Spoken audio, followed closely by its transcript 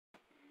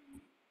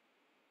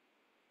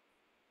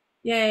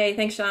Yay,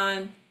 thanks,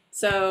 Sean.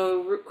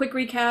 So, quick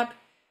recap.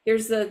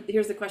 Here's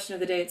the question of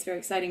the day. It's very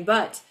exciting,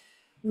 but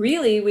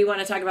really, we want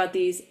to talk about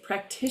these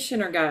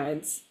practitioner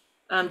guides.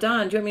 Don, do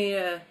you want me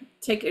to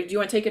take? Do you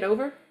want to take it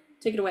over?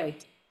 Take it away.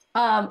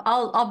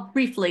 I'll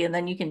briefly, and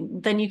then you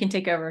can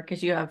take over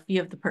because you have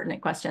the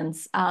pertinent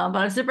questions. But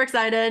I'm super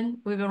excited.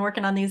 We've been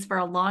working on these for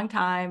a long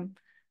time.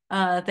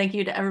 Thank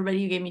you to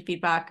everybody who gave me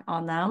feedback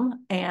on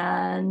them.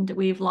 And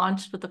we've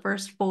launched with the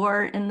first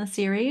four in the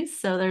series.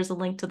 So there's a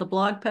link to the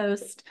blog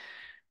post.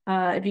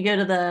 If you go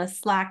to the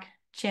Slack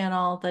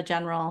channel, the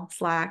general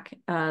Slack,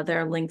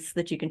 there are links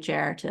that you can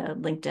share to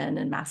LinkedIn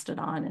and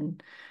Mastodon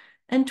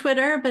and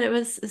Twitter, but it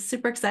was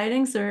super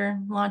exciting. So we're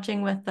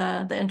launching with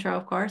the intro,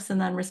 of course, and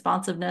then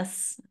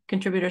responsiveness,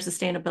 contributor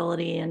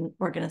sustainability, and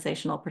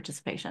organizational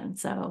participation.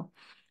 So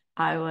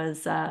I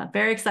was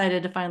very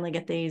excited to finally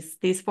get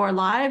these four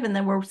live, and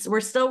then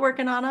we're still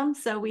working on them.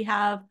 So we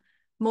have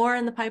more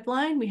in the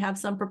pipeline. We have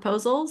some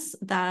proposals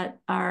that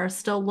are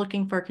still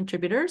looking for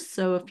contributors.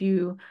 So if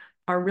you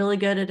are really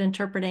good at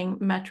interpreting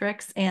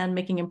metrics and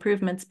making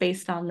improvements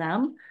based on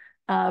them,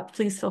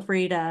 please feel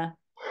free to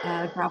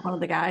grab one of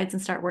the guides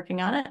and start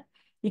working on it.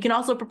 You can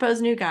also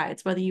propose new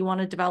guides, whether you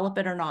want to develop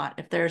it or not.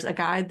 If there's a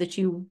guide that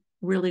you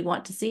really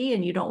want to see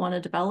and you don't want to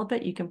develop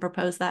it, you can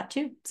propose that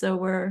too. So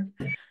we're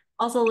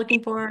also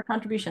looking for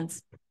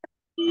contributions.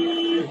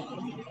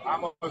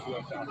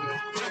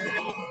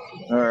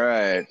 All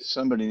right,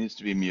 somebody needs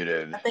to be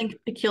muted. I think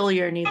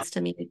Peculiar needs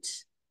to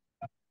mute.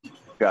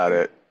 Got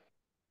it.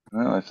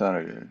 Well, I thought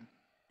I did.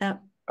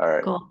 Yep. All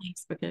right. Cool.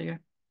 Thanks,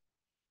 Peculiar.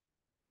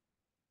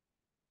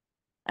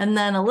 And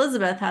then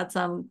Elizabeth had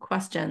some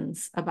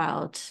questions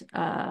about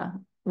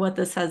what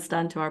this has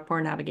done to our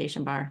poor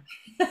navigation bar.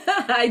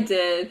 I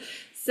did.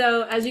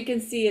 So, as you can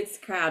see, it's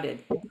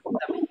crowded.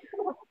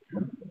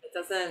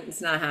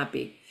 It's not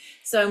happy.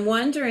 So I'm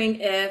wondering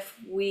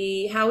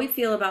how we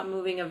feel about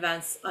moving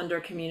events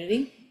under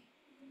community.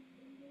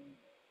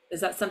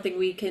 Is that something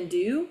we can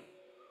do?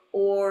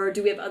 Or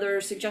do we have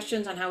other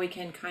suggestions on how we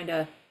can kind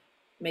of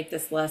make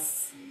this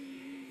less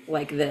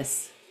like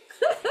this?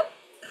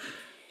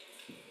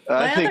 I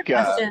My other think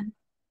question,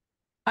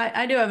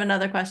 I do have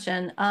another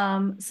question. I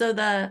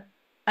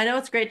know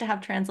it's great to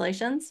have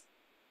translations,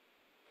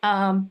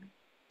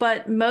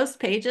 but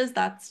most pages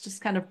that's just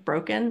kind of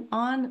broken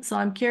on. So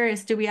I'm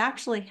curious, do we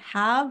actually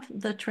have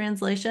the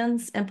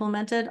translations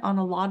implemented on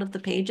a lot of the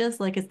pages?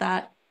 Like, is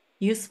that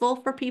useful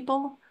for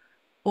people?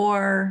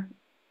 Or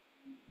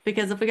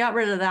because if we got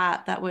rid of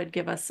that, that would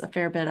give us a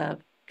fair bit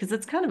of, because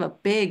it's kind of a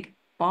big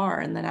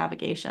bar in the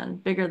navigation,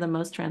 bigger than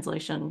most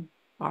translation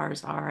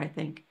bars are, I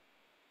think.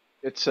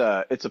 it's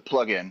a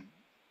plugin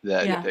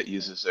that Yeah. that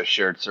uses a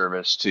shared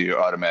service to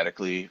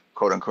automatically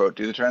quote unquote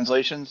do the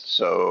translations.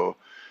 So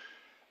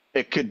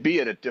it could be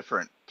at a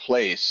different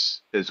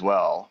place as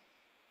well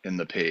in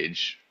the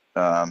page.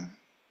 Yeah,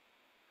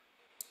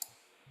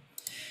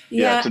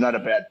 Yeah, it's not a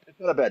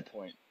bad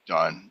point,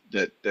 John.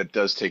 That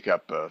does take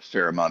up a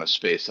fair amount of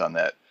space on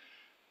that.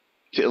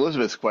 To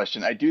Elizabeth's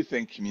question, I do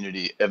think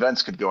community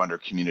events could go under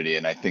community,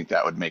 and I think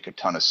that would make a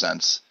ton of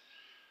sense.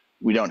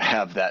 We don't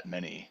have that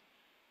many.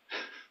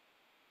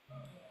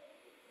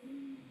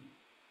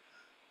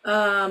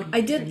 I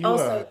Can did you,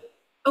 also.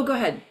 Oh, go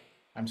ahead.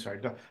 I'm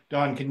sorry,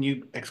 Don, can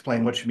you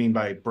explain what you mean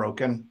by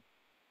broken?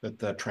 That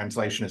the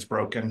translation is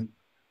broken?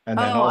 And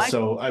then Oh, I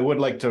also, I would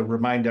like to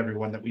remind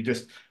everyone that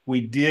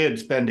we did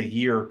spend a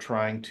year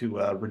trying to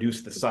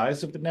reduce the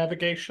size of the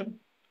navigation.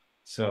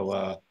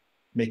 So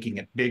making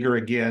it bigger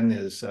again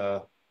is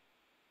kind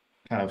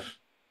of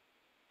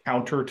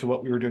counter to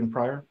what we were doing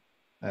prior.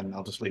 And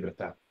I'll just leave it at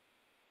that.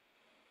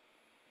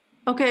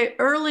 Okay,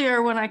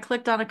 earlier when I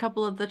clicked on a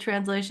couple of the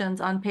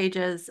translations on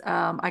pages,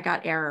 I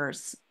got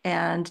errors,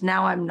 and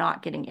now I'm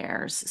not getting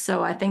errors.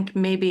 So I think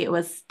maybe it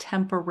was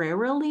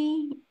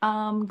temporarily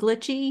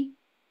glitchy,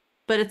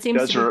 but it It seems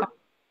to does, be re- fine.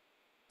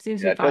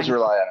 Seems to yeah, be it does fine.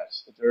 rely on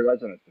us. It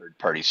relies on a third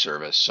party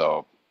service,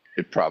 so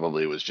it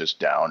probably was just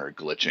down or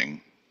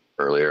glitching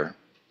earlier.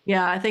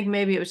 Yeah, I think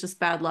maybe it was just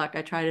bad luck.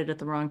 I tried it at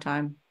the wrong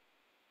time.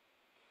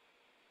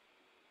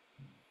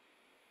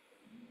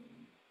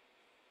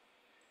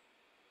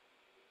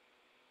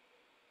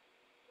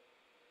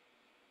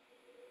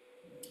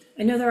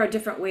 I know there are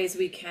different ways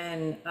we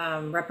can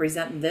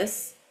represent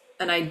this,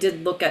 and I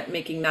did look at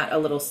making that a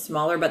little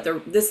smaller, but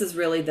this is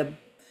really the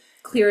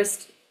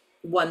clearest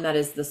one that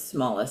is the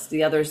smallest.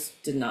 The others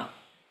did not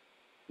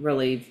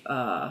really,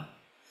 I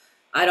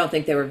don't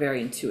think they were very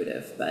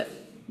intuitive, but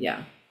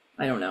yeah,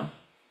 I don't know.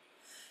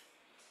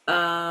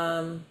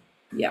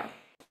 Yeah.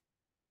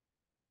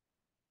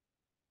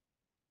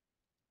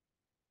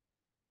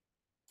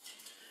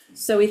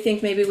 So we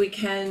think maybe we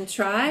can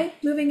try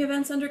moving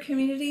events under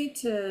community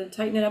to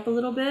tighten it up a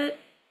little bit.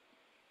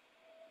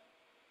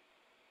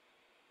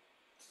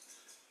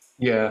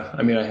 Yeah,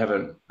 I mean,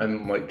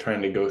 I'm like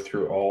trying to go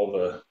through all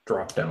the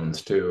drop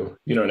downs too.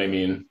 You know what I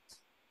mean?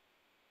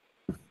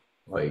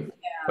 Like,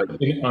 like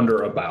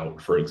under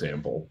about, for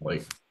example.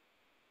 Like,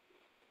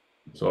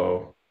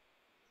 so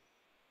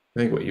I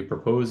think what you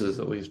propose is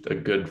at least a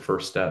good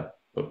first step.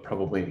 but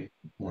probably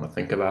want to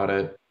think about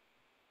it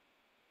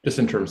just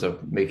in terms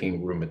of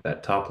making room at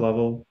that top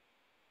level.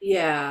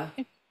 Yeah.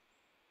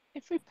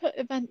 If we put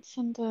events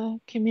under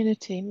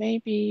community,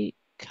 maybe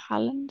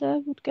calendar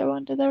would go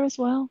under there as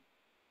well,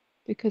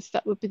 because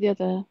that would be the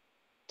other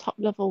top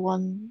level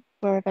one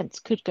where events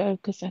could go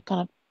because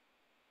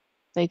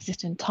they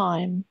exist in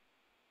time.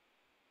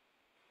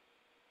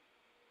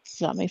 Does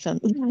that make sense?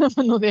 I'm not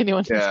the only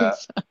one who Yeah,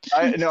 thinks that.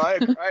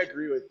 I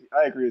agree with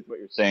what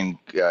you're saying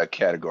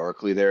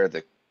categorically there.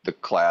 The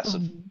class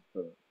of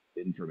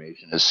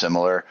information is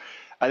similar.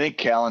 I think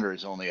calendar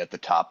is only at the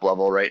top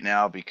level right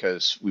now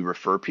because we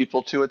refer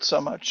people to it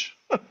so much.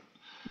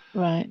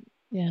 Right.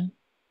 Yeah.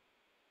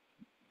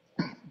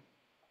 I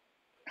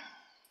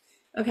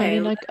Okay.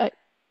 mean,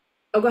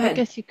 Oh, go I ahead.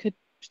 guess you could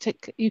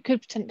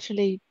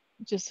potentially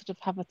just sort of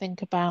have a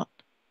think about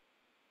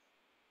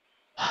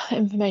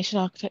information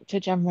architecture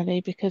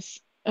generally,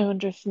 because I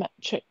wonder if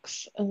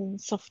metrics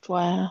and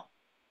software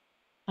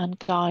and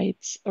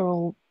guides are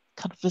all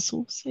kind of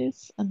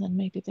resources, and then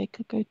maybe they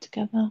could go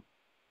together.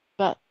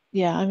 But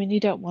yeah, I mean, you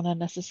don't want to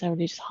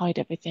necessarily just hide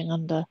everything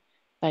under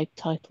vague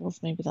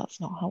titles. Maybe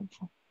that's not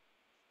helpful.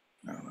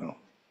 I don't know.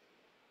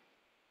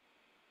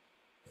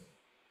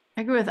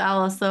 I agree with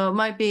Alice, though. It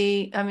might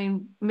be, I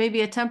mean,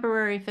 maybe a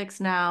temporary fix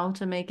now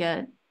to make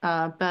it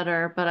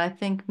better, but I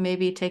think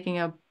maybe taking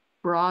a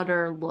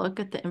broader look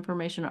at the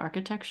information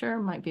architecture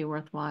might be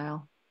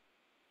worthwhile.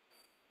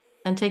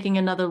 And taking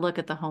another look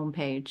at the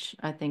homepage,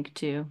 I think,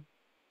 too.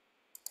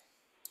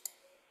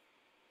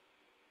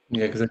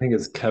 Yeah, because I think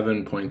as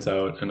Kevin points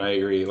out, and I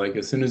agree, like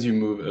as soon as you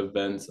move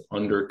events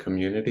under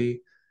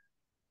community,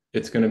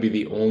 it's going to be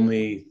the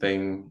only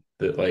thing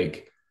that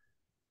like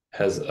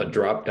has a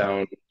drop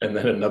down and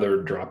then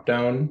another drop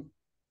down.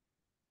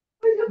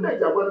 You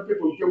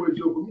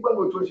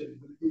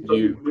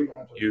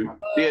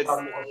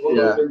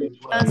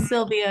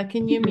Sylvia,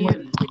 can you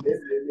mute, please?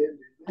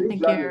 I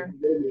think you're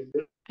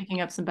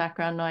picking up some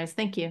background noise.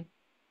 Thank you.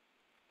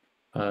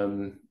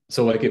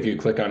 So like if you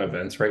click on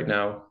events right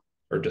now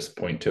or just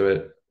point to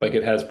it, like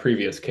it has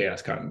previous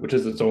CHAOSScon, which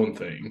is its own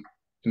thing.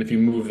 And if you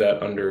move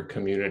that under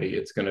community,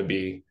 it's going to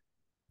be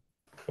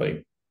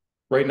like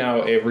right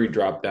now, every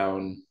drop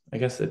down, I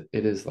guess it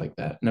is like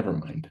that. Never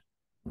mind.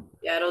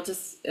 Yeah, it'll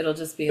just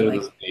be It'll like,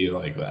 just be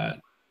like that.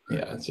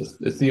 Yeah,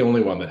 it's the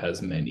only one that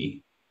has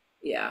many.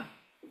 yeah.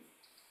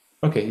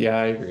 Okay, yeah,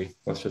 I agree.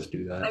 Let's just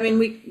do that. I mean,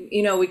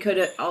 we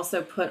could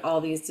also put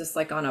all these just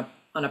like on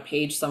a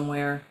page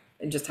somewhere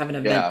and just have an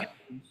event. Yeah.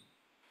 And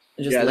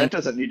just Yeah, that link.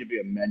 doesn't need to be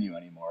a menu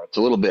anymore. It's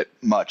a little bit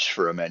much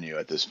for a menu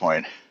at this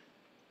point.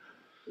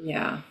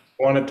 Yeah.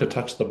 I wanted to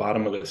touch the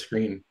bottom of the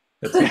screen.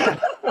 It's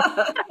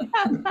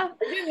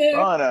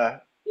On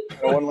a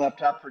one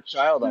laptop per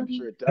child, I'm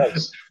sure it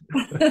does.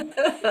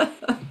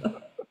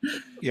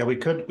 Yeah, we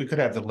could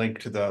have the link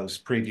to those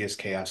previous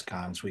Chaos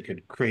Cons. We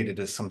could create it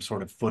as some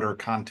sort of footer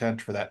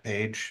content for that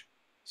page.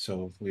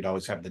 So we'd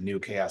always have the new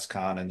Chaos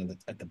Con, and then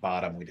at the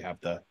bottom we'd have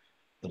the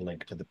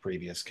link to the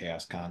previous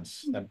Chaos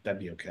Cons. That'd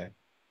be okay.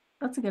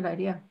 That's a good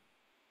idea.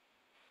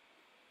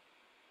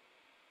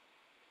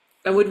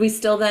 And we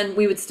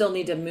would still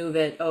need to move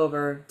it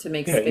over to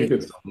make Yeah, you space.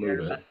 could still move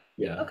here, it.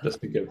 Yeah,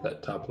 just to give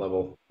that top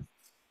level.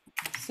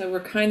 So we're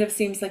kind of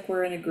seems like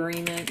we're in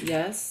agreement,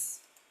 yes.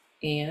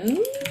 And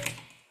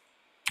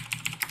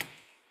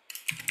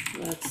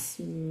let's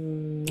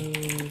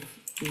move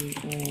the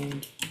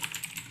old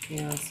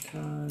chaos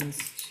cons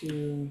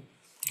to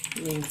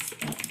links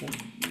at the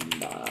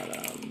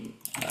bottom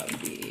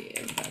of the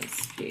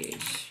events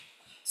page.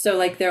 So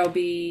like there'll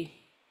be,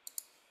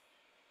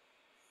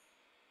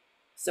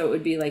 so it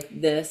would be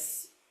like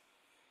this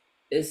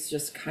is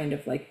just kind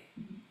of like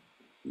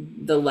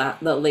the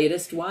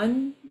latest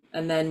one,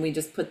 and then we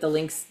just put the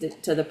links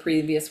to the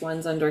previous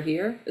ones under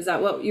here. Is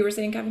that what you were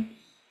saying, Kevin?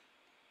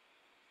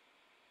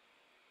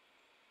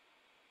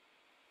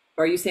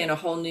 Or are you saying a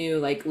whole new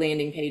like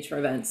landing page for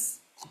events?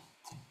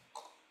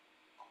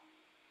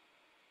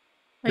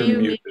 Are you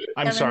muted,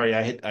 I'm Kevin?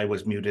 sorry, I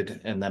was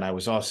muted, and then I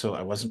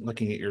wasn't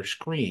looking at your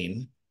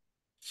screen,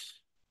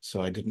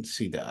 so I didn't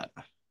see that.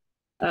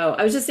 Oh,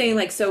 I was just saying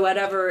like, so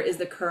whatever is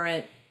the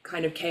current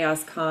kind of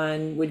Chaos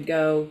Con would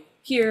go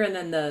here, and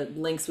then the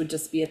links would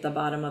just be at the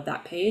bottom of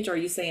that page? Or are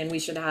you saying we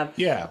should have?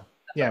 Yeah,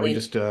 we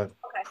just Okay.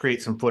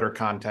 create some footer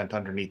content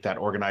underneath that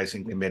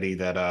organizing committee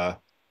that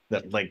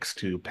links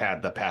to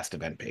the past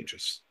event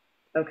pages.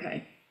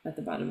 Okay, at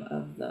the bottom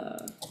of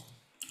the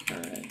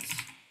current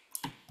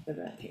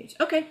event page.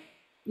 Okay,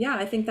 yeah,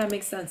 I think that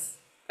makes sense.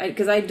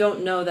 Because I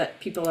don't know that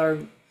people are,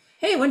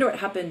 hey, I wonder what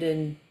happened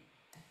in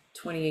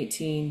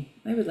 2018.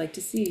 I would like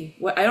to see.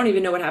 What, I don't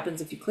even know what happens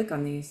if you click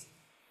on these.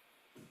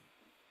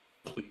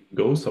 Please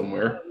go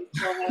somewhere.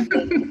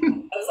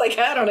 I was like,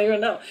 I don't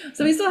even know.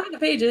 So we still have the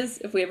pages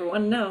if we ever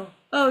want to know.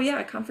 Oh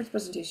yeah, conference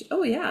presentation.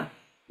 Oh yeah,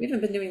 we haven't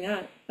been doing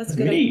that. That's a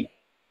good idea.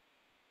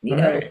 All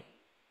right.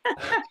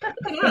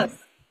 Yes.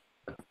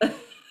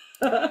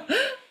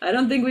 I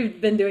don't think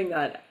we've been doing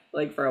that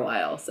like for a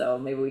while, so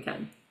maybe we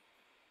can.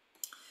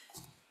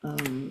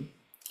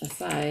 A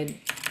side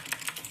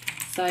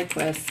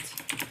quest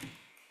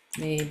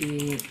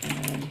maybe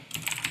add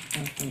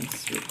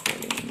reference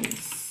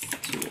recordings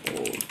to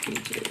old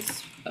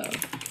pages of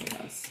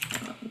CHAOSS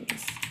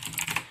songs.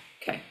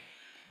 Okay.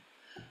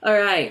 All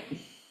right.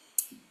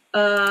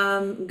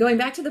 Going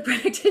back to the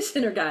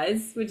practitioner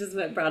guides, which is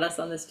what brought us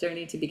on this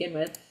journey to begin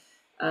with.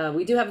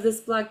 We do have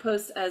this blog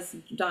post, as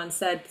Dawn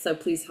said, so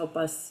please help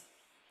us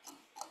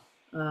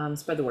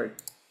spread the word.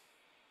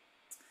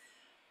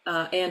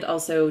 And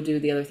also do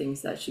the other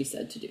things that she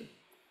said to do.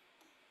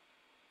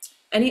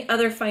 Any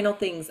other final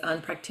things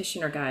on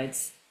practitioner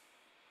guides?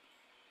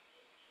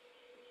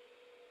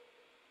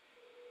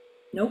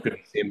 Nope. Good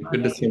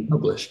to see him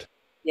published.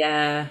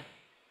 Yeah.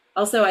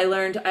 Also, I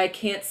learned I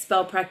can't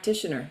spell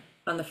practitioner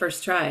on the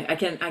first try. I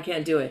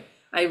can't do it.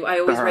 I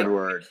always hard write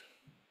word.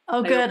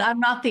 Oh, good. I'm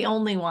not the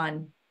only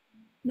one.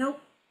 Nope.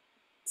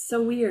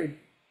 So weird.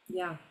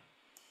 Yeah.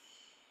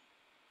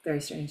 Very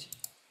strange.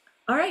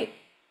 All right.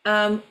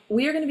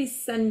 We are going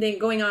to be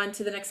going on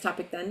to the next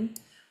topic then.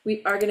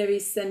 We are going to be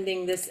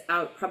sending this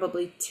out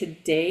probably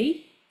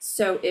today.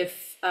 So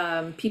if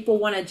people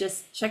want to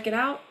just check it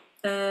out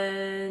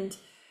and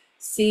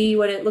see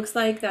what it looks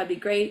like, that'd be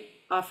great.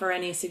 Offer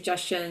any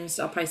suggestions.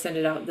 I'll probably send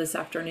it out this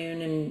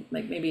afternoon in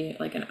maybe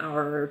an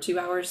hour or 2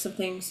 hours,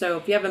 something. So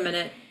if you have a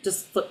minute,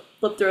 just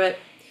flip through it.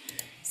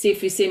 See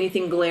if you see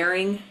anything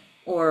glaring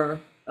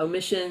or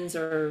omissions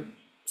or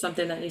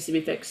something that needs to be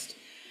fixed.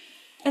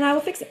 And I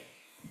will fix it.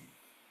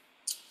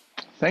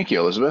 Thank you,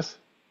 Elizabeth.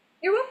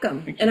 You're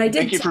welcome. And I did.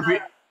 Thank you for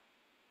being.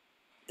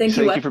 Thank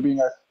you for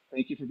being our.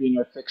 Thank you for being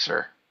our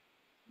fixer.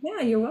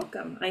 Yeah, you're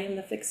welcome. I am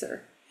the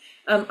fixer.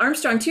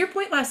 Armstrong, to your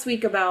point last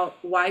week about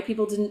why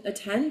people didn't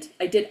attend,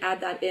 I did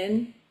add that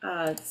in.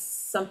 It's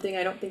something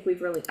I don't think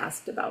we've really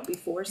asked about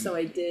before. So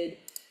I did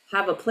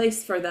have a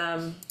place for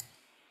them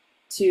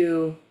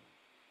to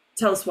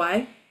tell us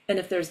why, and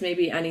if there's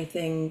maybe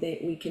anything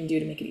that we can do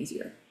to make it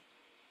easier.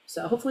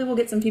 So hopefully we'll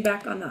get some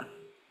feedback on that.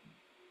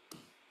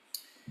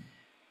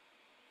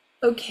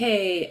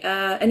 Okay,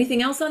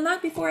 anything else on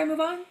that before I move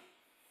on?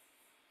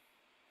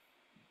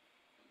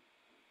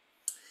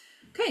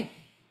 Okay,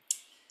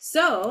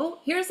 so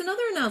here's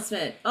another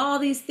announcement. All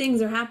these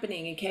things are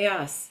happening in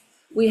CHAOSS.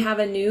 We have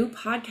a new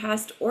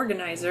podcast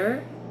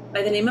organizer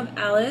by the name of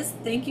Alice.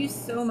 Thank you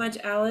so much,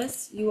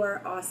 Alice. You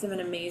are awesome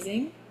and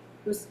amazing.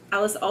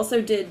 Alice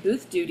also did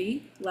booth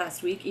duty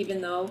last week, even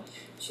though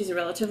she's a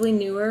relatively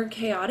newer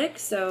chaotic,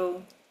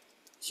 so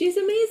she's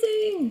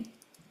amazing.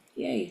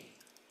 Yay.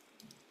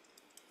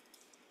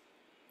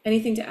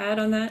 Anything to add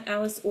on that,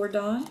 Alice or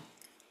Dawn?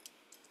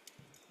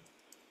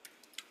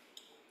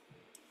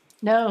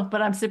 No,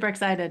 but I'm super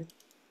excited.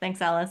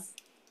 Thanks, Alice.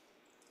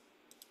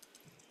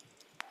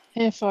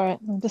 Here for it.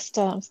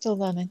 I'm still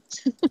learning.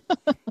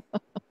 Going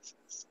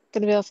to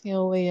be asking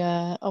all the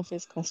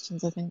obvious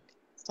questions, I think,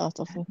 to start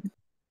off with.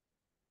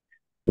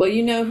 Well,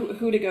 you know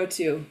who to go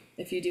to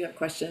if you do have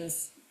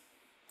questions.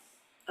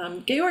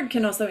 Georg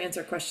can also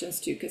answer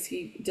questions too, because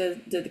he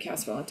did the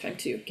cast for a long time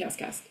too,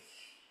 cast.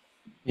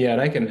 Yeah,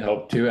 and I can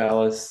help too,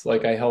 Alice.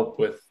 I help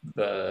with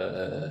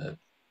the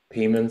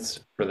payments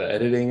for the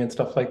editing and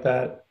stuff like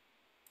that.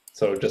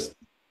 So just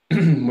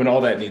when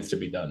all that needs to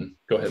be done,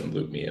 go ahead and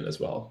loop me in as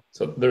well.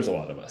 So there's a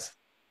lot of us.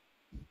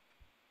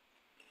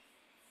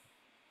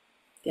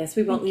 Yes,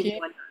 we won't leave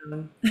you on your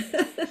own.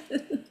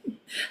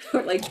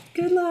 We're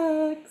good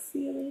luck.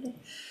 See you later.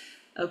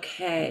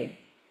 Okay.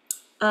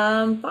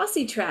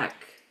 Bossy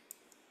track.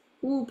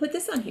 Ooh, put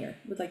this on here.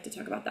 Would like to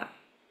talk about that.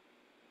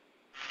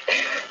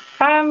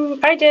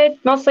 I did,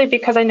 mostly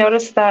because I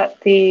noticed that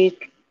the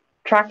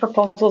track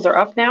proposals are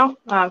up now.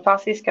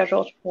 FOSS's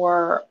scheduled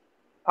for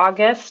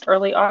August,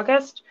 early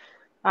August.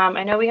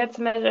 I know we had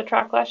submitted a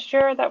track last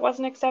year that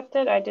wasn't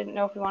accepted. I didn't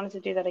know if we wanted to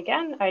do that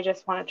again. I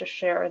just wanted to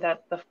share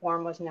that the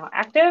form was now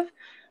active.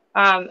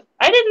 I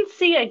didn't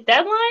see a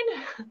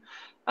deadline,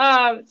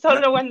 so I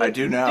don't know when this I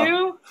do now.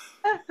 due.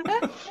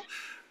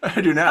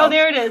 I do now. Oh,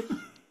 there it is.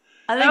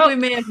 I think we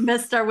may have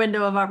missed our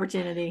window of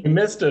opportunity. You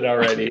missed it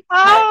already.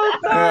 Oh,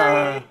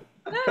 sorry.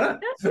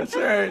 That's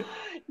all right.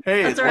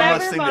 Hey, That's it's all one right.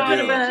 less thing Never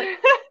to do. mind.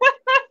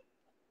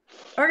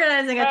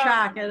 Organizing a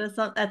track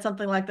at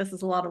something like this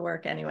is a lot of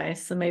work anyway.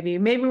 So maybe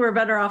we're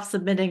better off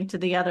submitting to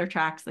the other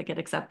tracks that get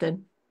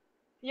accepted.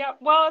 Yeah,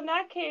 well, in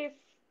that case,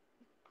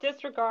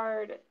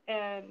 disregard,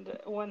 and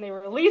when they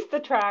release the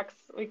tracks,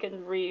 we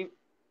can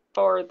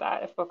re-forward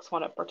that if folks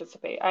want to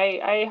participate.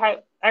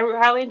 I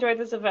highly enjoyed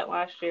this event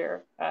last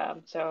year,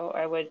 so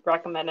I would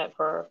recommend it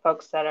for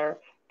folks that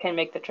can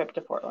make the trip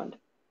to Portland.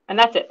 And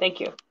that's it.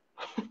 Thank you.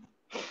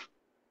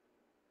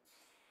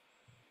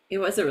 It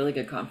was a really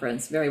good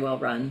conference, very well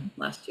run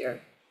last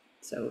year.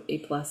 So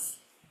A+.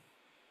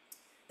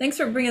 Thanks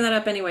for bringing that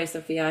up anyway,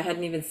 Sophia. I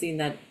hadn't even seen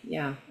that.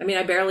 Yeah, I mean,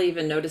 I barely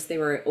even noticed they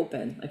were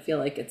open. I feel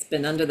like it's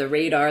been under the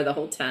radar the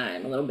whole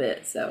time a little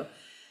bit. So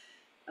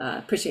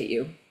appreciate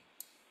you.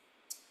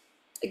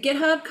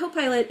 GitHub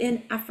Copilot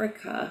in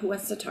Africa. Who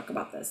wants to talk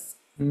about this?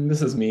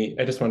 This is me.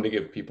 I just wanted to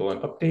give people an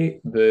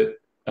update that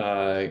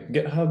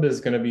GitHub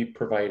is going to be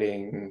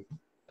providing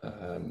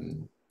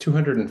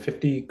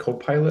 250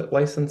 Copilot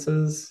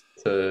licenses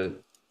to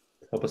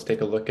help us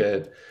take a look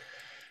at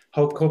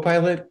how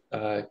Copilot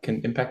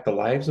can impact the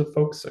lives of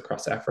folks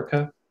across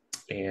Africa.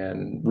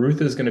 And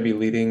Ruth is going to be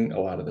leading a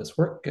lot of this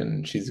work,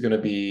 and she's going to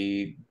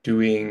be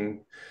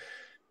doing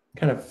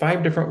kind of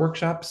 5 different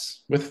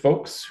workshops with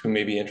folks who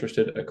may be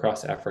interested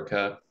across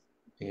Africa,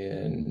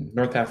 in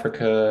North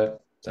Africa,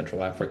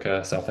 Central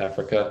Africa, South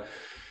Africa,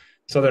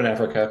 Southern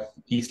Africa,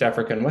 East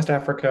Africa, and West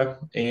Africa.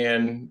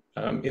 And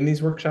in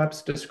these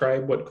workshops,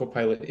 describe what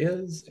Copilot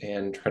is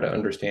and try to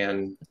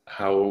understand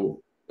how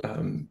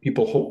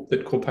people hope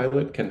that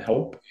Copilot can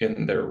help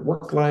in their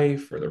work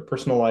life or their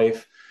personal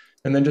life.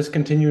 And then just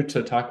continue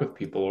to talk with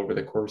people over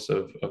the course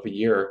of a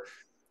year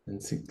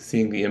and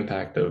seeing the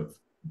impact of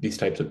these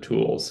types of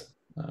tools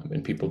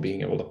and people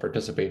being able to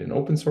participate in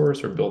open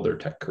source or build their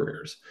tech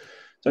careers.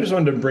 So I just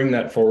wanted to bring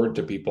that forward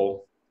to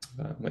people,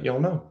 let y'all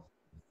know.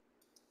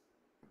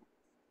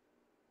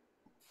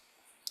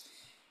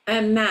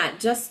 And Matt,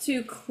 just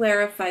to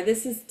clarify,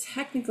 this is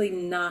technically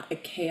not a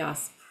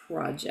CHAOSS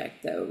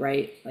project though,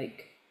 right?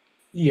 Like,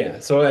 Yeah,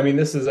 so I mean,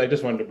 I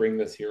just wanted to bring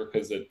this here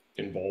because it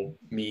involved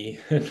me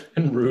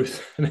and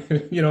Ruth.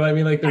 You know, I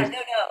mean, like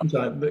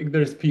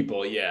there's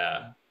people,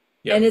 yeah.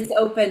 And it's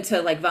open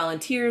to like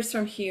volunteers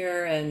from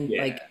here and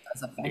Yeah, like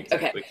that's a fact.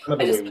 exactly. Okay.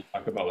 Kind of the way we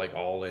talk about like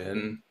all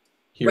in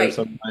here Right.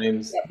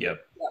 sometimes.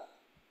 Yep.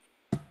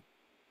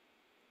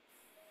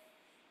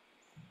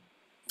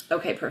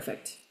 Okay,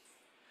 perfect.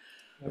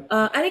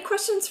 Any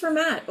questions for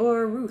Matt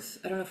or Ruth?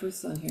 I don't know if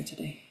Ruth's on here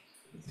today.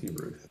 Let's see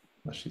Ruth,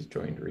 unless she's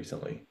joined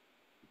recently.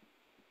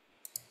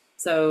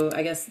 So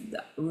I guess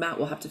Matt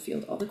will have to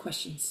field all the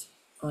questions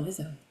on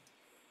his own.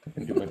 I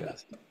can do my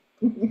best.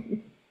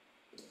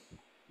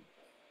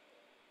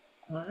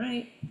 All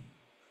right.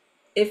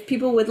 If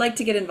people would like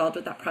to get involved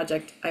with that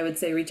project, I would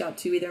say reach out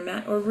to either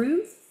Matt or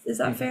Ruth. Is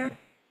that fair? Okay.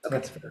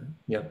 That's fair.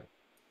 Yep.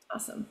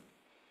 Awesome.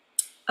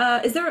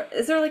 Is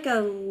there like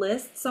a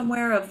list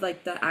somewhere of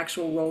like the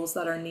actual roles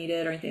that are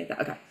needed or anything like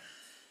that? Okay.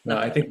 No,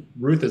 I think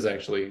Ruth is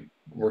actually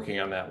working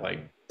on that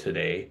like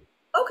today.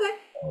 Okay.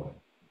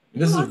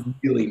 This is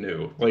really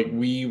new. Like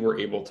we were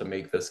able to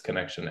make this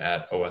connection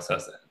at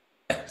OSSNA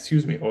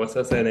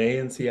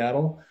in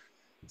Seattle.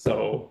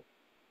 So,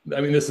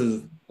 I mean, this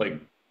is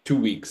like 2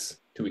 weeks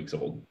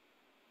old.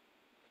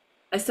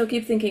 I still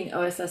keep thinking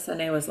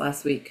OSSNA was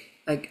last week.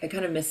 I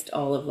kind of missed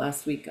all of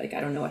last week. Like,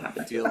 I don't know what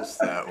happened. It feels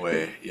that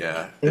way,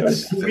 yeah.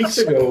 2 weeks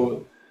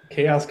ago,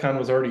 CHAOSScon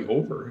was already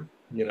over,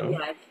 you know?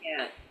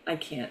 Yeah, I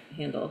can't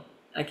handle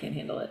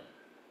it.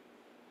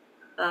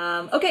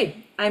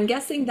 Okay, I'm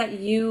guessing that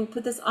you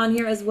put this on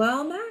here as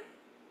well, Matt?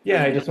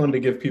 Yeah, I just wanted to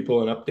give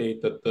people an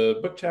update that the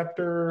book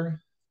chapter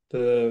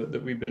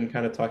that we've been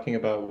kind of talking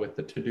about with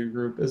the to-do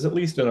group is at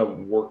least in a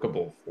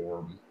workable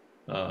form.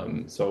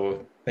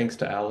 So thanks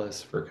to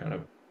Alice for kind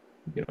of,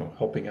 you know,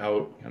 helping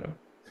out, kind of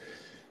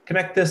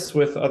connect this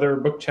with other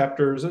book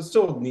chapters. It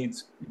still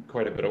needs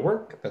quite a bit of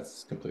work.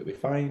 That's completely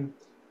fine.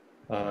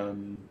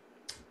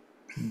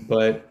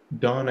 But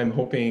Dawn, I'm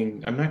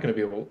hoping, I'm not going to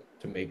be able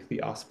to make the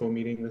OSPO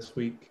meeting this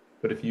week,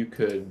 but if you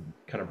could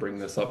kind of bring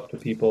this up to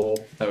people,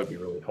 that would be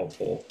really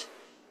helpful.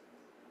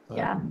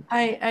 Yeah,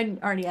 I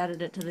already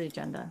added it to the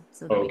agenda.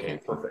 So that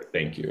okay, perfect.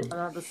 Thank you.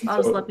 I'll just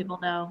let people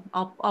know.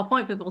 I'll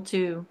point people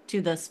to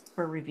this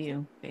for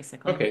review,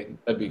 basically. Okay,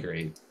 that'd be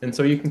great. And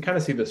so you can kind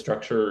of see the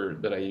structure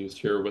that I used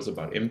here was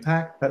about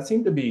impact. That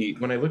seemed to be,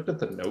 when I looked at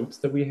the notes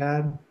that we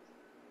had,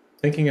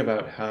 thinking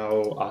about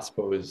how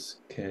OSPOs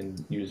can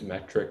use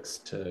metrics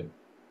to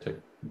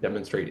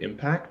demonstrate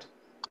impact.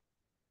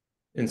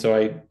 And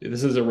so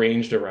this is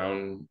arranged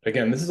around,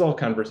 again, this is all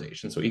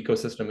conversation. So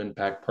ecosystem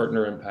impact,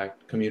 partner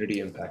impact,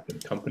 community impact,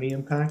 and company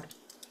impact.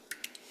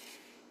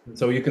 And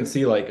so you can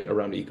see like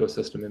around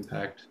ecosystem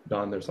impact,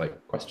 Don, there's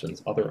like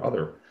questions,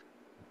 other,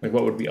 like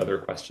what would be other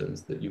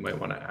questions that you might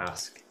want to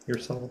ask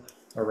yourself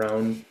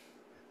around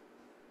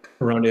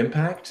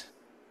impact?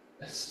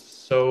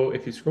 So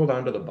if you scroll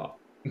down to the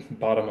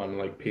bottom on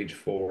like page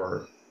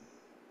 4,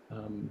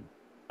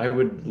 I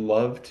would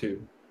love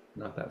to,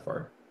 not that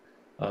far.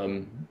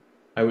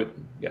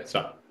 Yeah,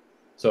 stop.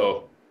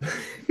 So,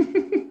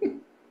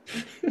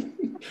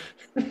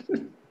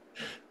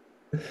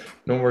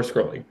 no more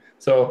scrolling.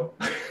 So,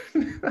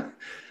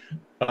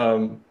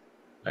 Don,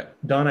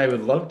 I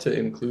would love to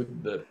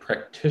include the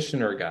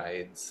practitioner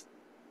guides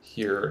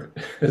here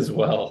as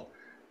well.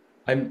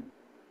 I'm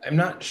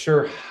not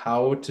sure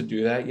how to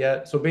do that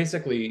yet. So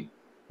basically,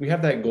 we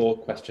have that goal,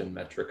 question,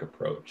 metric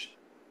approach.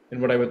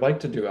 And what I would like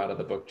to do out of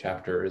the book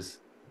chapter is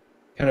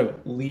kind of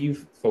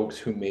leave folks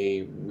who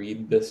may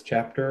read this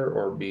chapter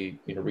or be,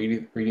 you know,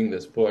 reading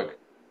this book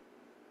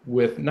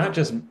with not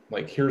just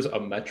like, here's a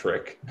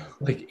metric,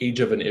 like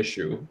age of an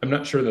issue. I'm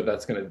not sure that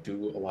that's going to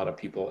do a lot of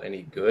people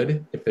any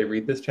good if they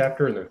read this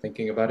chapter and they're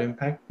thinking about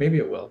impact. Maybe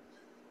it will.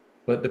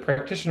 But the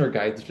practitioner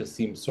guides just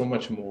seem so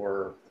much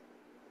more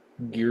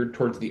geared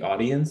towards the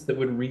audience that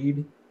would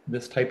read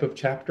this type of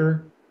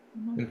chapter.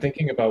 And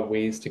thinking about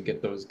ways to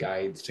get those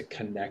guides to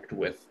connect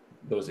with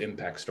those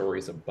impact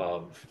stories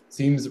above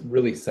seems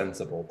really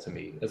sensible to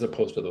me, as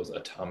opposed to those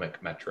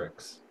atomic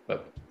metrics.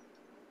 But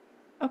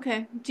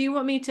Okay. Do you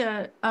want me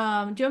to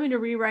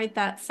rewrite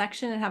that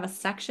section and have a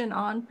section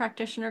on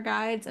practitioner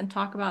guides and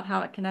talk about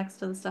how it connects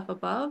to the stuff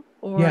above?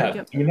 Or do Yeah,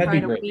 you I mean, that'd be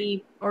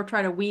great.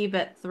 try to weave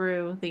it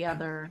through the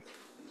other?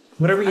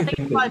 Whatever I you think it's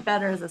think is, probably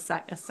better as a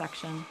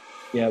section.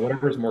 yeah,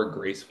 whatever is more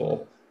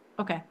graceful.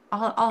 Okay.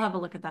 I'll have a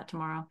look at that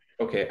tomorrow.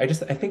 Okay, I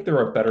think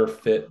they're a better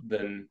fit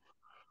than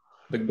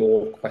the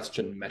goal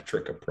question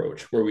metric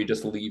approach, where we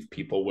just leave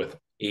people with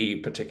a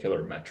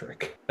particular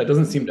metric. That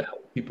doesn't seem to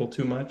help people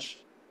too much.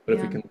 But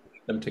if we Yeah. can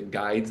lead them to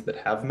guides that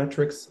have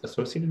metrics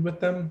associated with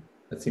them,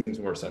 that seems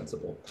more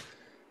sensible.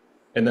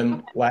 And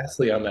then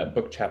lastly, on that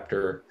book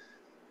chapter,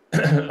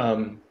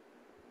 um,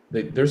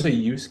 there's a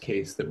use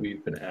case that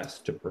we've been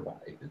asked to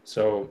provide.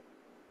 So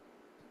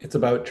it's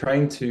about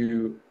trying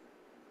to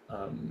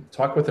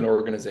talk with an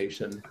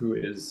organization who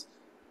is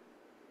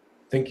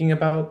thinking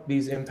about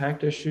these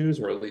impact issues,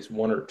 or at least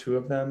one or two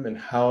of them, and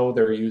how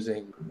they're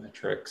using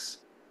metrics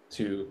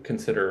to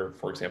consider,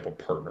 for example,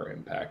 partner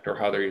impact, or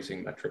how they're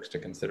using metrics to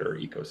consider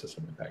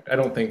ecosystem impact. I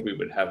don't think we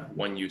would have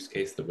one use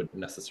case that would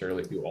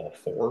necessarily do all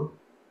four,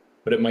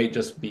 but it might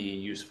just be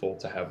useful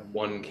to have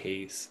one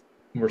case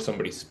where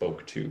somebody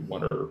spoke to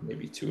one or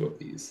maybe two of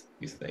these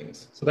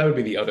things. So that would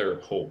be the other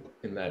hope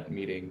in that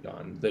meeting,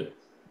 Don, that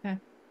Okay.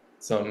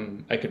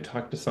 I could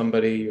talk to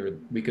somebody, or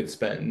we could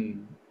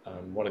spend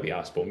one of the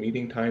OSPO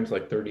meeting times,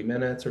 like 30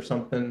 minutes or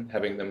something,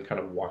 having them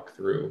kind of walk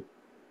through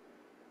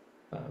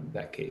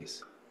that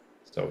case.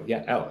 So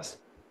yeah, Alice.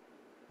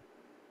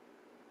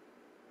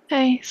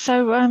 Okay,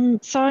 so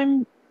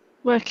I'm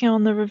working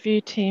on the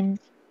review team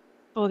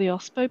for the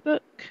OSPO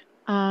book.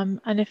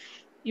 And if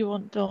you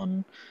want,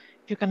 Dawn,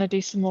 if you're going to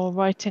do some more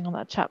writing on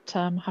that chapter,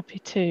 I'm happy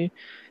to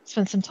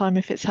spend some time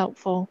if it's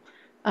helpful,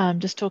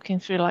 just talking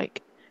through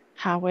like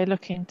how we're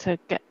looking to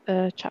get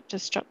the chapter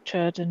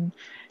structured and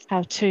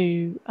how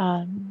to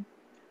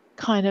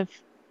kind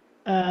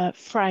of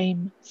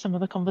frame some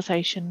of the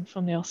conversation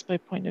from the OSPO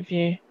point of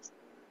view.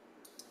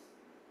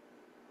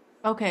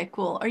 Okay,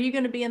 cool. Are you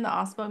going to be in the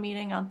OSPO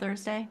meeting on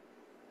Thursday?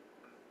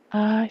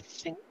 I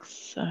think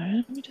so.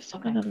 Let me just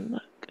have Okay. another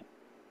look.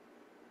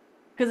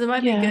 Because it might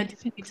be Yeah, I good to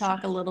think maybe so.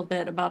 talk a little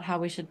bit about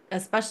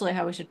especially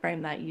how we should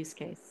frame that use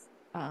case.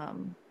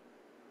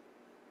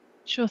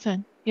 Sure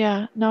thing.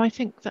 Yeah, no, I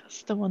think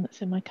that's the one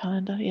that's in my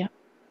calendar. Yeah,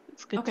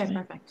 looks good to Okay, me.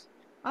 perfect.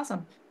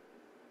 Awesome.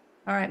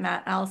 All right,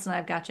 Matt, Alice and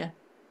I've got you.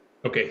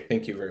 Okay,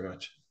 thank you very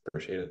much.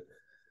 Appreciate it.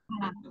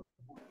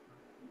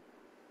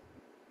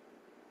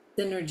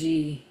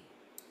 Synergy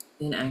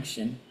in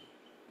action.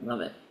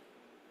 Love it.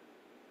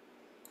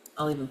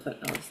 I'll even put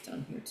Alice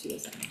down here too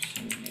as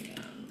action.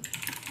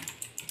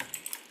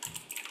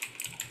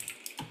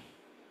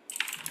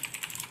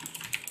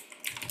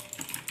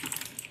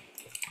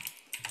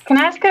 Can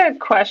I ask a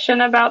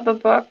question about the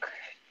book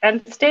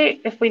end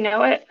state, if we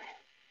know it?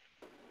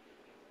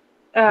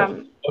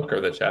 The book or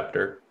the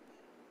chapter?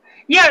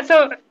 Yeah,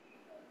 so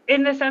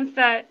in the sense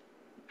that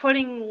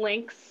putting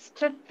links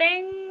to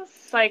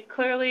things, like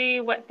clearly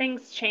what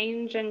things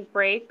change and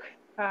break.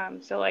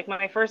 So like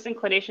my first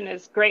inclination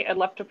is great, I'd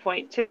love to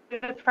point to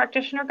the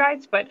practitioner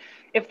guides, but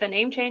if the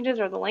name changes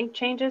or the link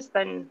changes,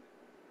 then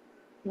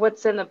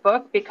what's in the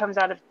book becomes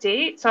out of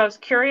date. So I was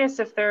curious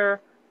if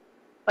they're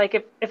like,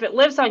 if it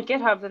lives on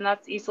GitHub, then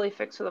that's easily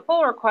fixed with a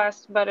pull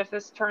request. But if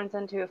this turns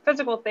into a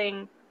physical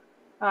thing,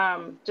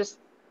 just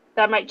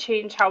that might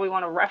change how we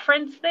want to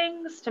reference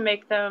things to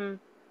make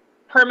them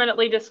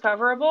permanently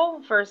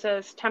discoverable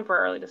versus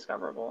temporarily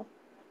discoverable.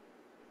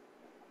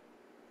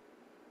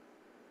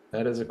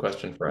 That is a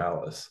question for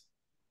Alice.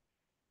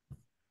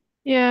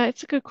 Yeah,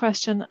 it's a good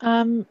question.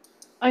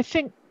 I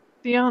think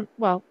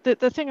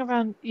the thing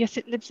around, yes,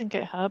 it lives in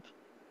GitHub,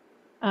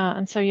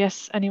 and so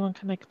yes, anyone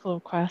can make a pull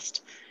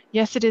request.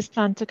 Yes, it is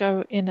planned to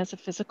go in as a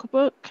physical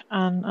book,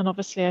 and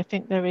obviously I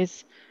think there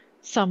is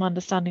some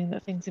understanding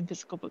that things in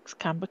physical books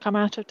can become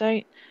out of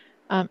date.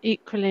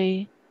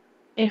 Equally,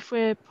 if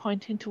we're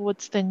pointing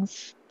towards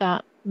things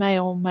that may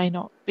or may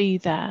not be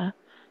there,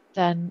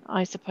 then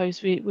I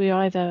suppose we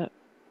either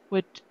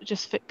would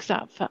just fix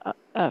that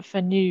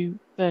for new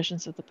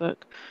versions of the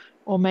book,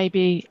 or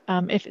maybe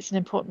if it's an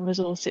important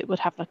resource, it would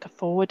have like a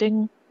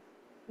forwarding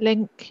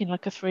link,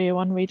 like a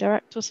 301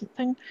 redirect or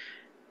something.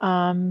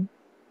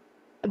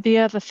 The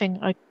other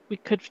thing we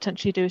could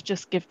potentially do is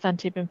just give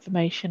plenty of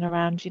information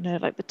around,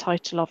 like the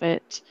title of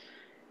it,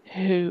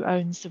 who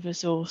owns the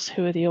resource,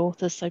 who are the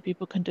authors, so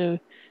people can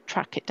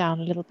track it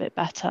down a little bit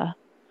better.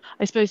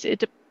 I suppose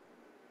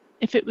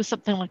if it was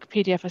something like a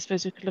PDF, I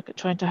suppose we could look at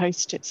trying to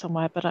host it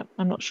somewhere, but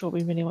I'm not sure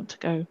we really want to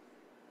go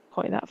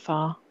quite that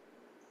far.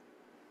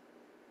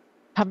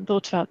 Haven't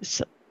thought about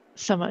this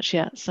so much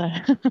yet, so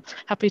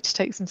happy to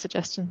take some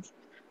suggestions.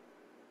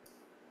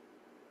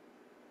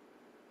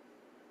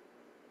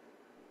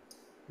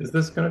 Is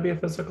this going to be a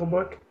physical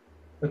book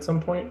at some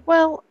point?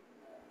 Well,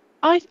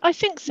 I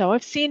think so.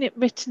 I've seen it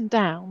written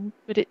down,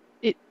 but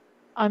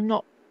I'm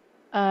not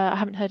I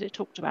haven't heard it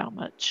talked about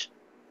much.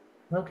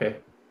 Okay.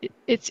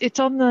 It's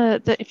on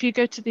the if you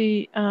go to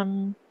the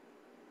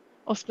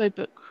OSPO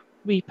book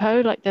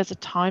repo, like there's a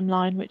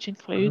timeline which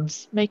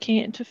includes making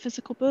it into a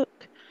physical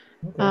book.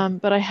 Okay.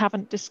 But I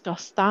haven't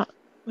discussed that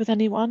with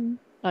anyone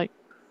like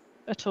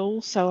at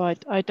all. So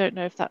I don't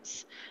know if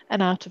that's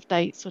an out of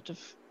date sort of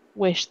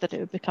wish that it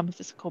would become a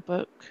physical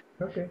book,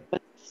 Okay.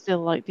 but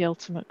still like the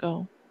ultimate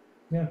goal.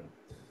 Yeah.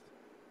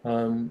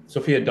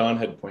 Sophia Dawn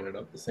had pointed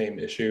out the same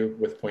issue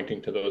with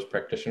pointing to those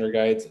practitioner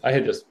guides. I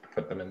had just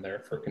put them in there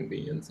for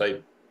convenience.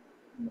 I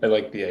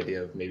like the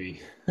idea of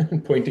maybe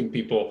pointing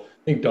people.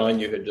 I think Dawn,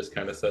 you had just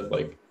kind of said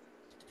like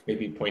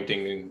maybe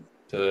pointing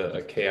to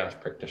a CHAOSS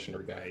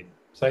practitioner guide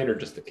site or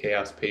just the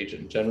CHAOSS page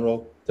in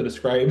general to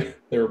describe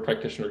there are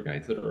practitioner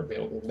guides that are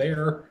available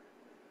there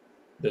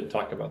that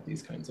talk about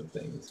these kinds of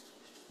things.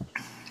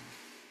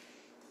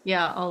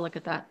 Yeah, I'll look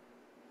at that.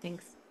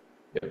 Thanks.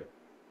 Yep.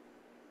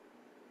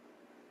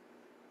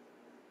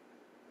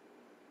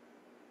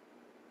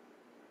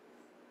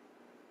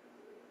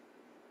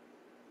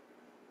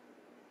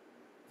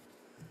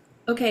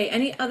 Okay,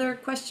 any other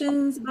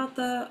questions about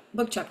the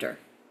book chapter?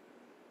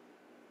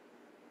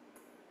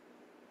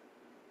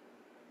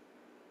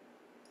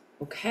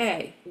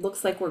 Okay,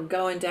 looks like we're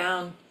going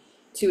down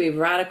to a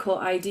radical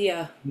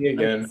idea. Me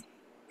again.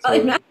 I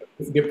So know.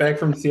 get back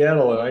from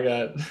Seattle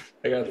and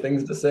I got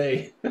things to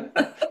say.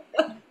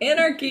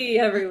 Anarchy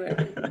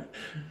everywhere.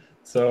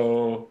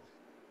 So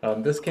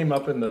this came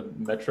up in the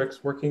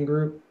metrics working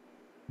group.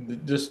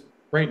 Just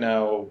right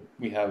now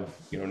we have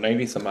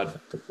 90 some odd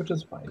metrics, which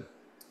is fine.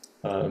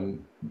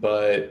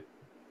 But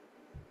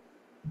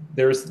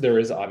there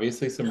is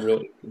obviously some real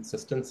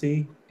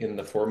inconsistency in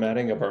the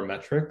formatting of our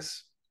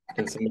metrics,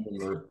 and some of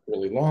them are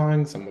really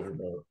long, some of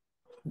them are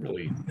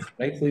really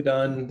nicely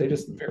done. They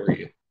just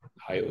vary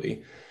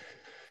highly.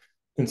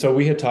 And so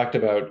we had talked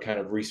about kind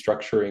of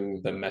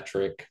restructuring the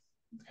metric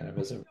kind of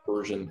as a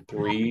version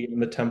 3 in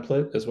the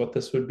template is what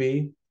this would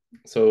be.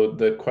 So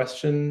the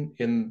question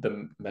in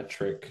the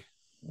metric,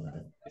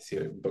 I see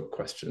a book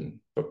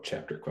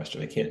chapter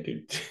question. I can't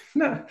do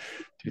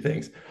two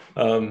things.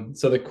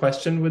 So the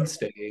question would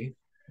stay.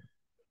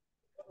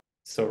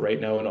 So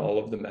right now in all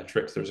of the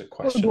metrics, there's a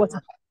question.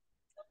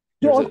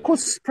 Could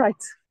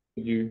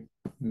you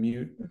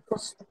mute?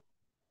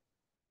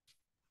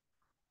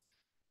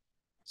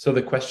 So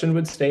the question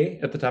would stay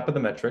at the top of the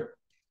metric.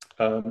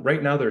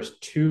 Right now there's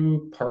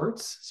 2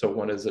 parts. So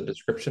one is a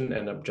description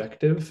and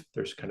objective.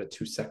 There's kind of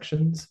 2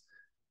 sections.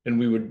 And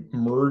we would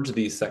merge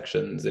these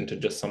sections into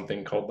just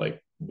something called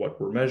like what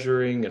we're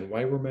measuring and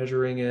why we're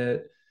measuring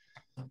it.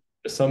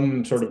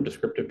 Some sort of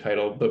descriptive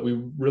title, but we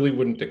really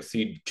wouldn't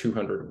exceed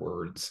 200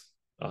 words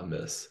on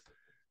this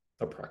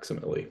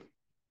approximately.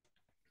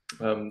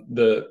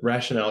 The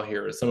rationale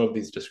here is some of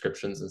these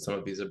descriptions and some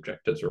of these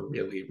objectives are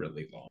really,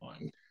 really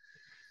long.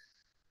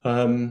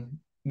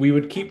 We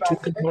would keep 2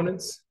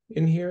 components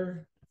in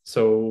here.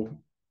 So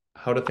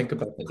how to think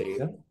about the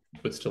data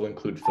would still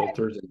include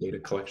filters and data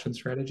collection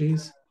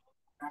strategies.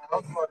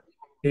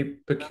 Hey,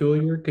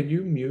 Peculiar, could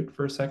you mute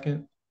for a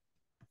second?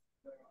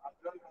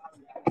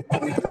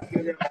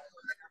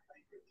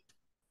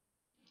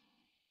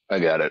 I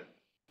got it.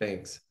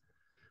 Thanks.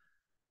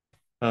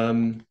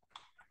 Sorry,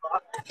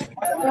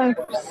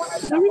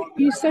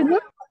 you said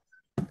what?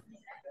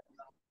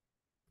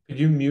 Could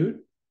you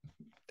mute?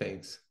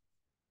 Thanks.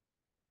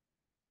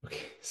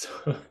 Okay, so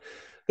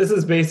this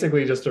is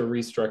basically just a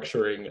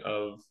restructuring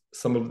of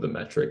some of the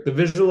metric. The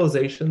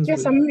visualizations.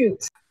 Yes, I'm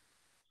mute.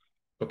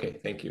 Okay,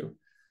 thank you.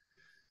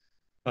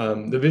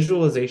 The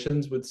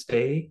visualizations would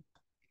stay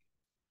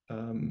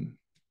in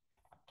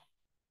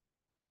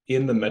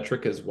the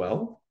metric as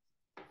well,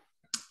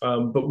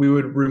 but we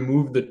would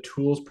remove the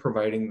tools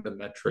providing the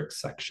metric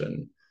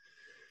section.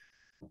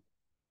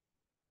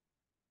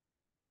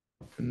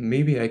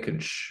 Maybe I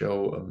could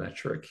show a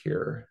metric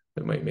here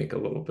that might make a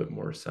little bit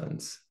more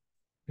sense.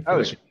 I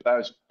was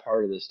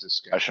part of this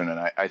discussion, and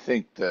I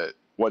think that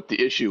what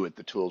the issue with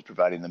the tools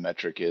providing the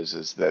metric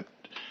is that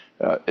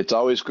it's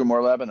always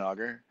Grimoire Lab and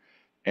Augur,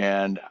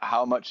 and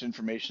how much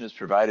information is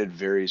provided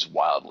varies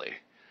wildly.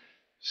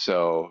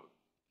 So,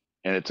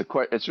 and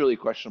it's really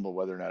questionable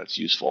whether or not it's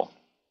useful.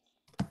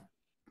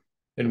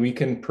 And we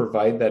can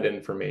provide that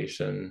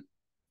information.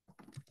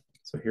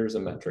 So here's a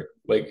metric,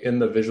 like in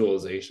the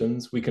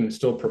visualizations, we can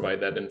still provide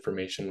that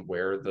information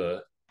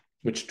where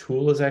which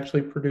tool is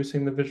actually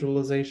producing the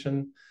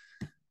visualization,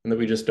 and that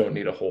we just don't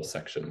need a whole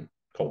section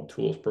called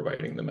tools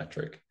providing the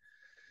metric.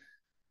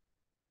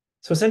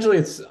 So essentially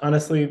it's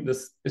honestly,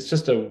 it's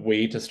just a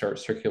way to start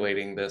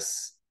circulating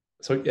this.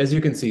 So as you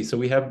can see, so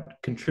we have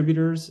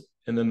contributors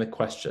and then the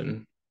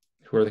question,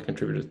 who are the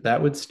contributors?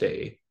 That would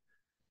stay.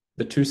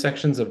 The 2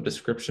 sections of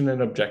description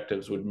and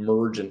objectives would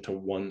merge into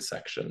one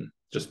section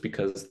just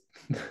because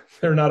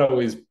they're not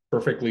always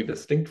perfectly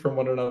distinct from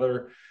one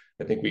another.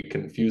 I think we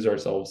confuse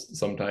ourselves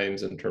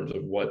sometimes in terms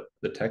of what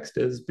the text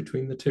is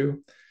between the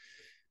 2.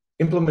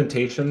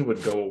 Implementation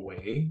would go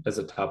away as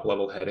a top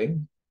level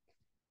heading,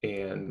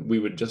 and we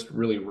would just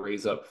really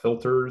raise up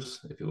filters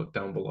if you look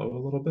down below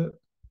a little bit,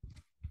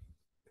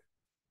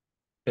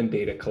 and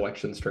data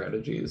collection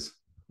strategies,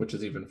 which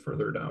is even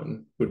further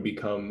down, would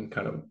become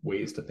kind of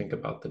ways to think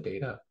about the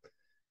data.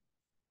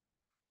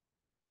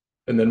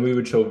 And then we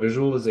would show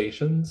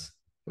visualizations,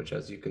 which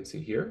as you can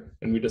see here,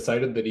 and we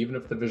decided that even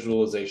if the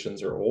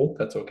visualizations are old,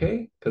 that's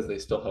okay, because they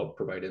still help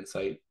provide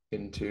insight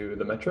into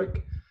the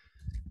metric.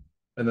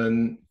 And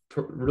then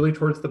really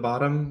towards the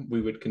bottom,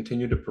 we would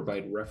continue to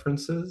provide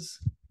references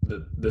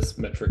that this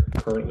metric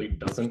currently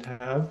doesn't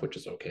have, which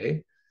is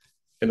okay.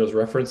 And those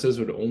references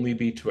would only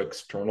be to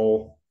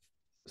external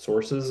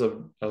sources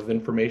of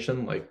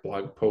information like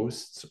blog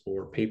posts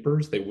or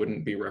papers. They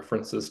wouldn't be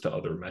references to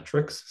other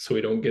metrics. So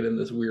we don't get in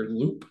this weird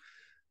loop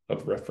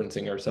of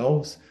referencing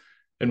ourselves.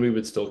 And we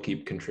would still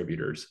keep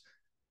contributors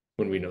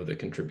when we know the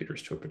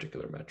contributors to a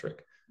particular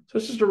metric. So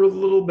it's just a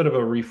little bit of a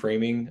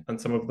reframing on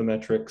some of the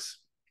metrics.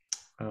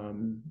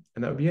 And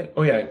that would be it.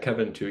 Oh yeah,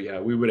 Kevin too. Yeah,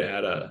 we would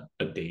add a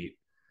date,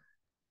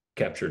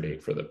 capture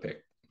date for the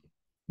pick,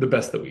 the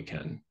best that we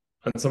can.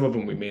 On some of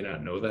them, we may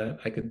not know that.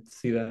 I could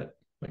see that,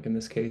 like in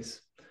this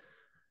case.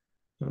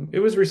 It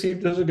was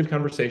received as a good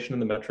conversation in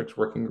the metrics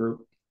working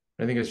group.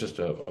 I think it's just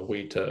a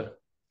way to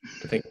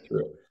think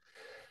through it.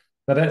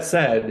 Now that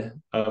said,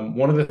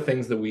 one of the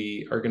things that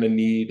we are going to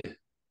need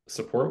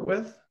support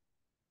with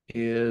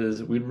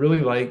is we'd really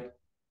like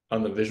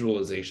on the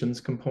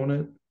visualizations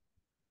component,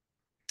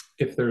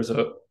 if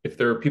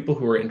there are people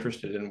who are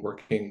interested in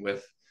working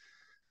with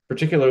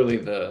particularly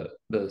the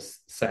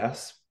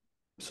SaaS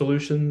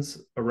solutions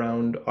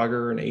around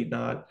Augur and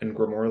 8Knot and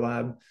Grimoire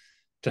Lab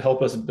to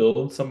help us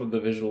build some of the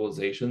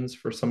visualizations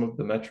for some of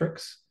the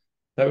metrics,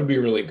 that would be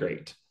really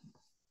great.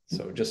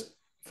 So just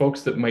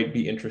folks that might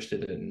be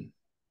interested in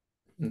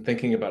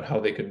thinking about how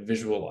they could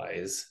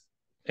visualize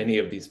any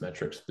of these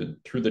metrics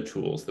through the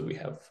tools that we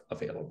have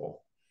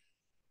available.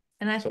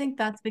 And I think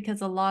that's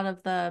because a lot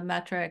of the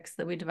metrics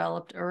that we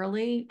developed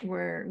early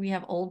where we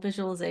have old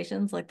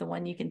visualizations like the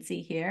one you can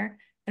see here,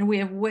 and we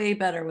have way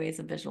better ways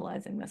of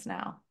visualizing this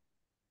now.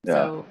 Yeah.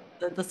 So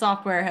the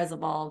software has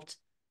evolved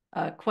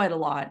quite a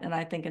lot. And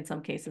I think in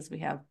some cases we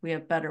have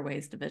better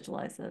ways to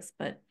visualize this,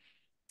 but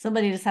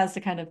somebody just has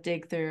to kind of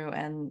dig through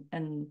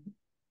and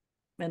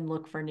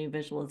look for new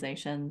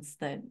visualizations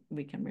that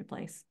we can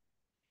replace.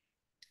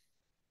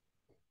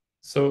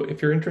 So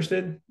if you're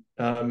interested,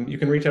 you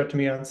can reach out to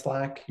me on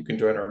Slack. You can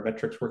join our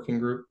metrics working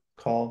group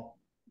call.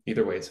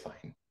 Either way is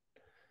fine.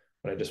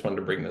 But I just wanted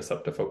to bring this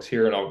up to folks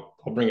here, and I'll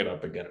bring it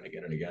up again and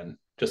again and again,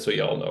 just so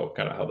y'all know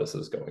kind of how this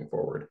is going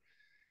forward.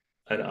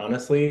 And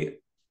honestly,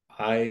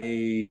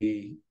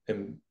 I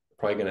am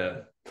probably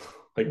gonna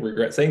like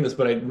regret saying this,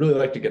 but I'd really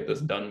like to get this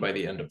done by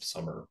the end of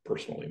summer,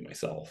 personally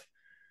myself.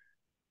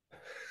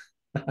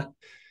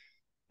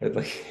 I'd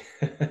like,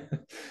 yeah,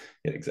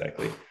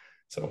 exactly.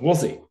 So we'll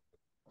see.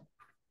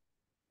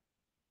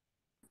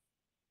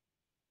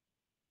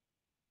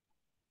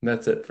 And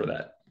that's it for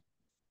that.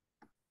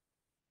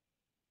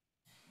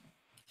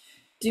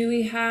 Do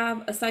we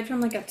have, aside from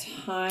like a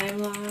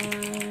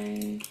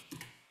timeline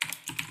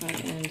by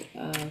end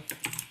of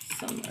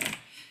summer,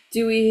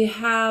 do we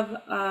have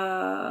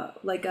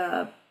like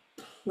a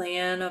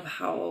plan of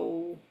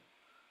how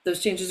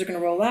those changes are going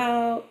to roll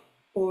out,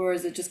 or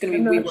is it just going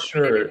to be I'm not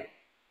sure.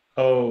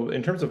 Oh,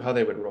 in terms of how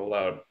they would roll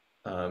out,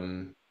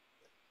 I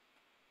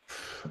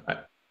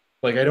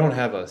don't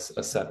have a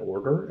set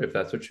order, if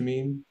that's what you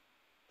mean,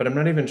 but I'm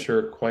not even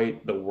sure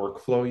quite the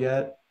workflow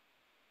yet.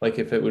 Like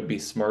if it would be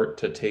smart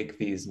to take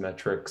these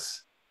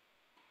metrics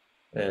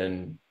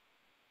and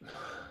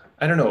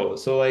I don't know.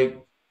 So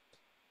like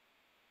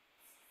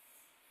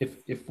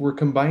if we're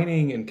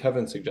combining, and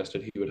Kevin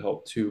suggested he would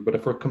help too, but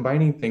if we're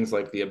combining things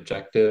like the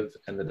objective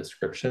and the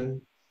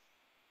description,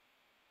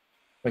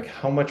 like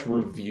how much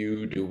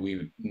review do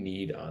we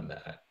need on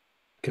that?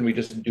 Can we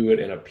just do it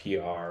in a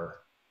PR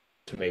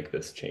to make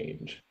this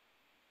change?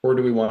 Or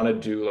do we want to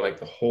do like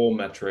the whole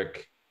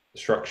metric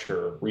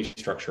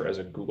restructure as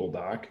a Google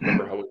Doc?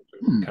 Remember how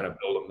we kind of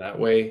build them that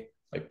way?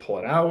 Like pull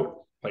it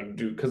out,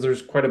 because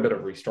there's quite a bit of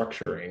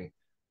restructuring,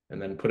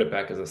 and then put it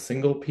back as a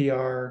single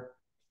PR.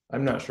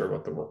 I'm not sure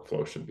what the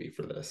workflow should be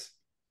for this.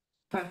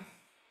 Okay.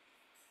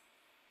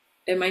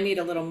 It might need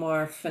a little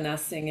more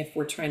finessing if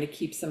we're trying to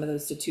keep some of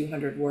those to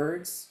 200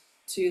 words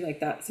too. Like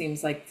that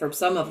seems like for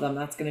some of them,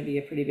 that's going to be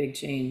a pretty big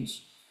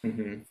change.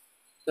 Mm-hmm.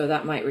 So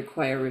that might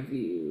require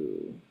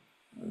review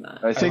on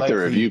that. I think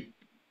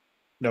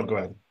No, go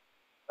ahead.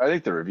 I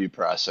think the review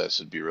process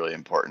would be really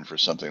important for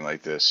something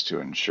like this to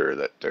ensure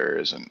that there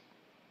isn't,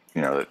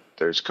 that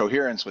there's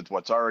coherence with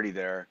what's already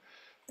there,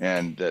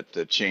 and that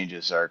the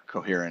changes are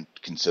coherent,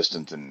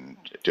 consistent, and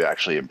to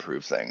actually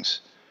improve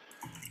things.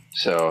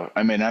 So,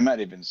 I mean, I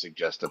might even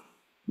suggest that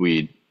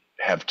we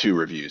have 2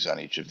 reviews on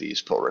each of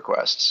these pull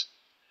requests,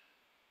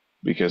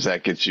 because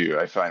that gets you,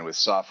 I find with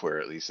software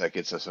at least, that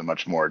gets us a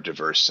much more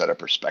diverse set of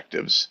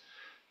perspectives.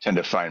 Tend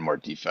to find more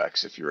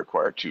defects if you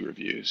require 2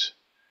 reviews.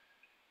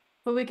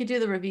 But we could do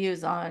the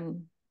reviews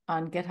on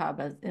GitHub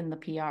as in the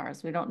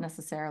PRs. We don't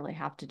necessarily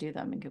have to do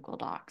them in Google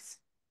Docs.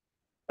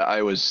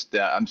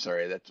 I'm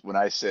sorry, that's when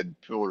I said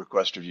pull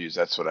request reviews,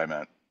 that's what I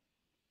meant.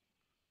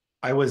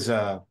 I was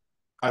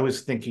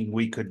thinking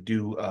we could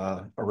do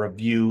a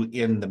review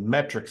in the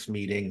metrics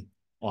meeting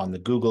on the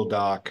Google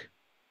Doc,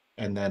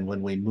 and then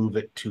when we move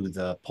it to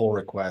the pull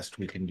request,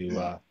 we can do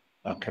a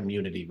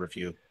community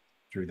review.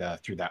 through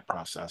that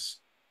process.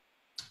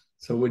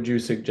 So would you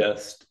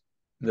suggest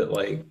that,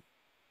 like,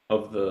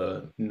 of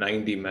the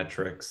 90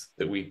 metrics,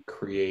 that we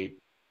create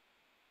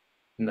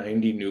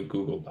 90 new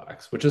Google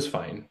Docs, which is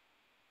fine.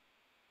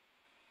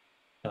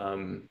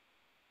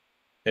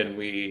 And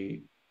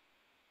we,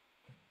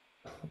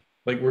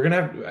 like, we're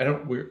gonna have,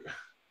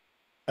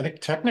 I think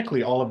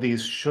technically all of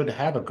these should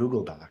have a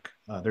Google Doc.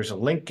 There's a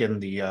link in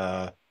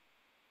the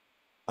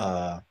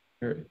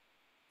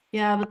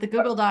Yeah, but the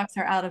Google Docs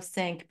are out of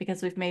sync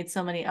because we've made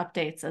so many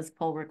updates as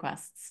pull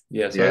requests.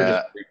 yeah, so I would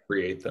just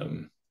recreate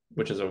them,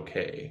 which is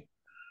okay.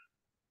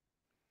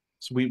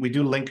 So we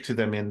do link to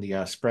them in the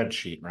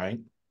spreadsheet, right?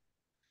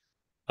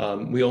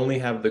 We only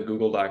have the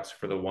Google Docs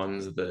for the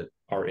ones that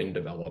are in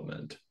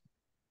development.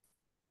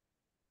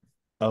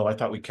 Oh, I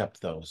thought we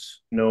kept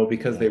those. No,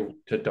 because they,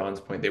 to Dawn's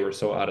point, they were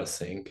so out of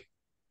sync.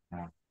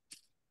 Yeah.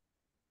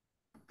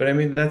 But I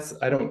mean, that's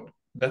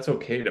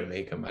okay to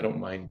make them. I don't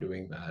mind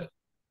doing that.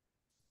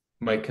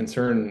 My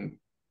concern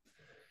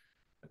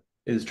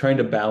is trying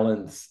to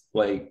balance,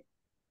 like,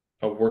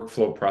 a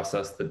workflow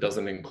process that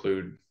doesn't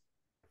include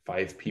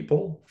 5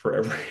 people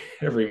for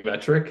every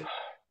metric.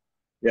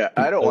 Yeah,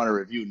 I don't want to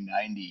review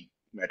 90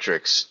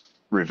 metrics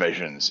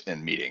revisions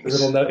in meetings.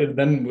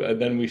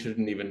 Then we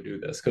shouldn't even do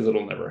this because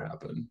it'll never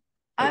happen.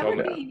 I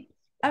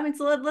mean,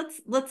 so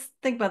let's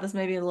think about this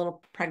maybe a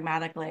little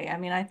pragmatically. I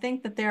mean, I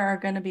think that there are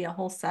going to be a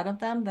whole set of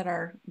them that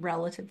are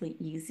relatively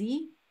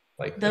easy.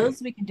 Like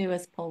those we can do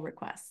as pull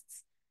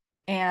requests,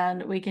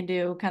 and we can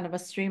do kind of a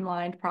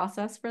streamlined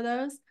process for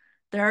those.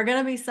 There are going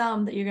to be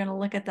some that you're going to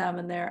look at them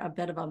and they're a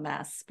bit of a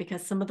mess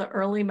because some of the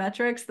early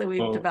metrics that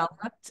we've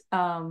developed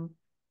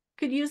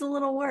could use a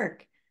little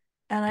work.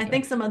 And I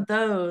think some of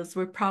those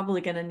we're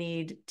probably going to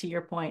need, to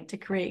your point, to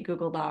create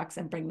Google Docs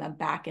and bring them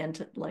back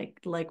into like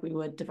we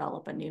would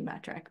develop a new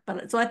metric.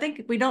 But so I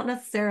think we don't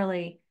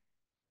necessarily,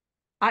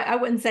 I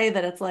wouldn't say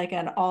that it's like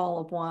an all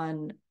of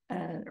one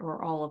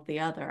or all of the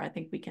other. I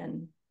think we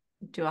can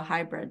do a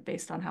hybrid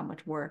based on how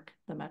much work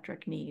the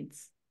metric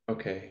needs.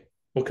 Okay.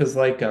 Well, because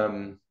like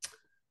in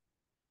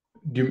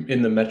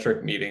the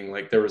metric meeting,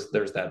 like there's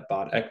that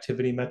bot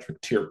activity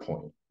metric, to your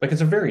point. Like,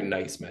 it's a very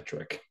nice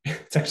metric.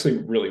 It's actually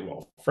really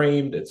well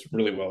framed. It's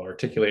really well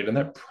articulated, and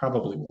that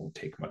probably won't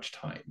take much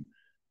time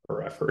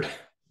or effort.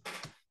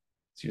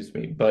 Excuse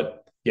me.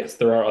 But yes,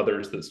 there are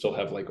others that still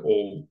have like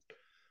old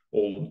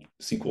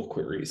SQL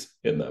queries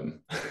in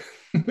them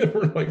that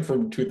were like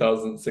from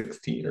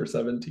 2016 or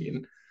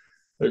 17.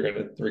 They're going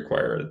to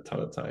require a ton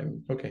of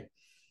time. Okay.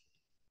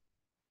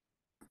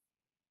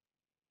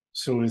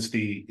 So is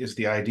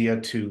the idea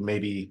to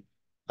maybe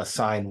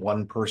assign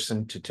one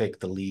person to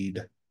take the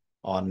lead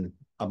on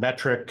a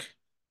metric?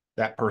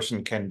 That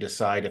person can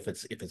decide if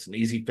it's an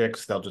easy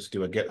fix, they'll just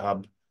do a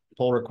GitHub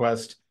pull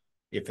request.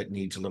 If it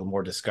needs a little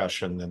more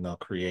discussion, then they'll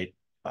create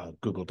a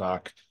Google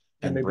Doc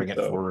and bring it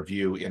for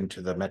review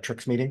into the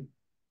metrics meeting.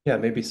 Yeah,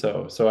 maybe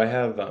so. So I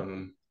have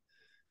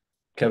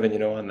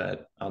Kevin, on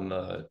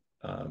the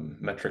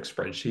metric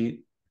spreadsheet.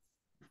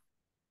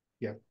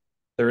 Yeah.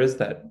 There is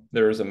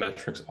a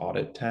metrics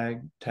audit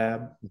tab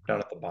down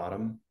at the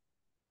bottom.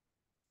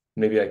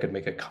 Maybe I could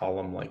make a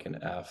column like an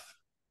F.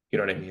 You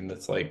know what I mean?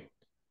 That's like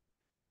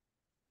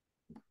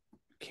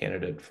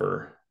candidate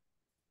for,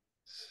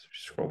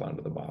 scroll down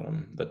to the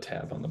bottom, the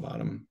tab on the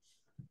bottom.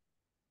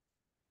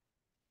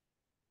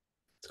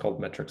 It's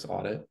called metrics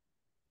audit.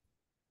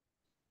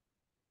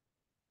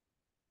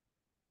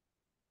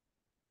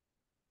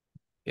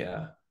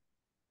 Yeah.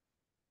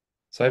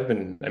 So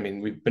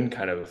we've been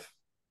kind of,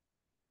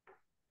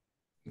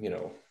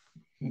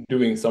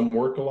 doing some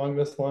work along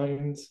this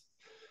lines.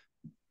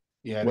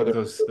 Yeah, I think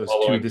those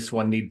two, this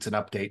one needs an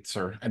update,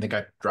 sir. I think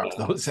I dropped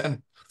those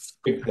in.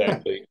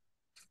 Exactly.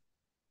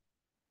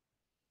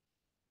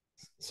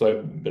 So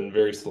I've been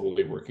very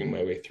slowly working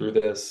my way through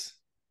this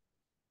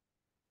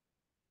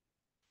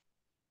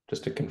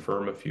just to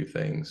confirm a few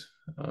things.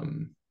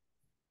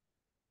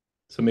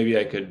 So maybe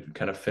I could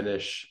kind of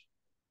finish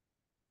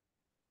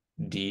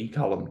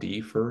column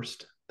D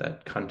first,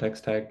 that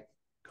context tag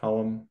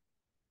column,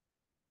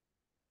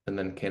 and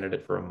then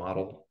candidate for a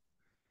model.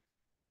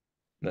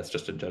 And that's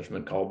just a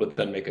judgment call, but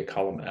then make a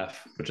column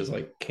F, which is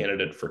like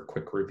candidate for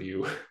quick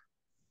review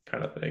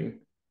kind of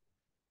thing.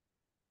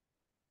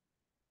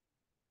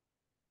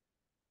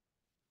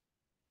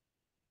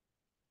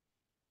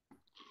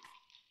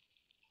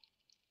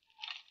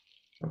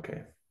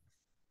 Okay.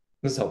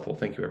 This is helpful.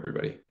 Thank you,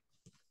 everybody.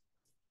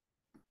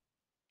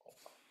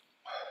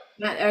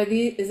 Matt,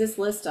 is this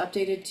list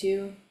updated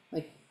too?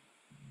 Like,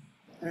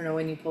 I don't know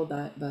when you pulled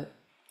that, but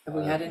have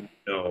we had it?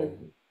 No,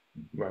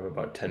 I'm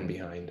about 10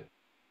 behind.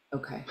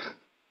 Okay.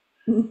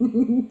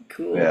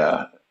 Cool.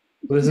 Yeah.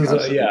 This is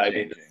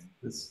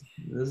this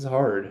is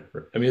hard.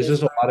 I mean, it's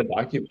just a lot of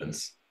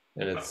documents,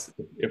 and I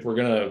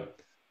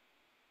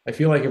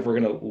feel like if we're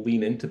gonna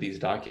lean into these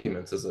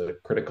documents as a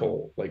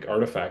critical like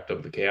artifact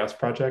of the CHAOSS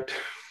project,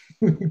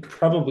 we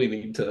probably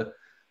need to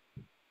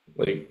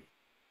like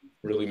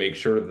really make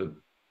sure that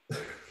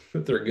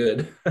they're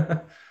good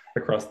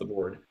across the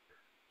board.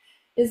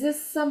 Is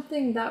this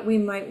something that we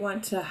might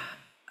want to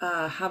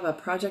have a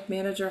project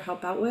manager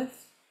help out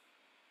with?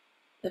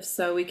 If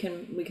so, we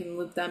can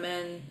loop them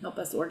in, help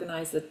us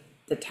organize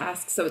the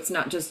tasks, so it's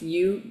not just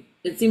you.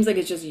 It seems like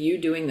it's just you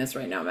doing this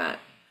right now, Matt.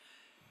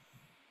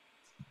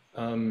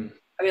 I mean,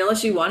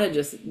 unless you want to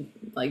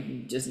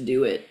just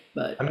do it,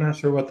 but I'm not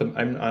sure what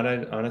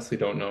I honestly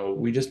don't know.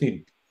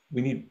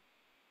 We need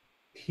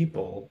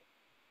people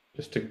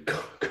just to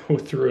go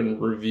through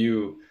and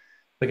review.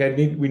 Like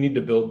we need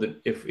to build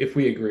it. If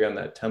we agree on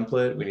that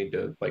template, we need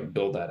to like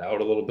build that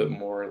out a little bit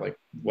more. Like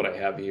what I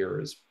have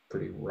here is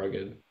pretty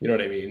rugged. You know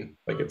what I mean?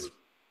 Like it's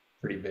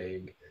pretty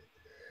vague.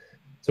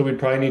 So we'd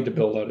probably need to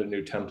build out a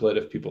new template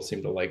if people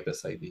seem to like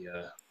this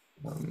idea.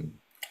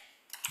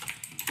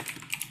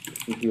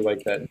 If you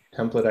like that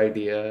template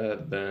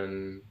idea,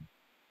 then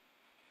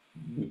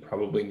we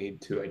probably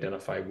need to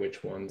identify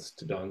which ones,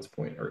 to Don's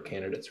point, are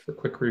candidates for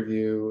quick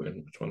review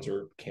and which ones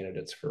are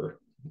candidates for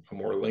a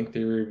more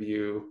lengthy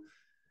review.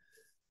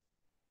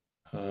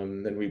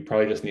 Then we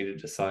probably just need to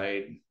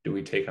decide, do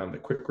we take on the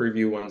quick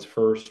review ones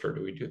first, or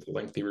do we do the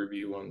lengthy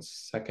review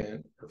ones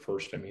second or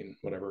first? I mean,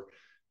 whatever,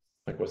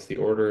 like what's the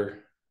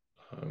order?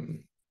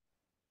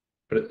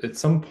 But at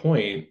some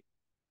point,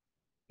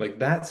 like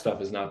that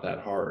stuff is not that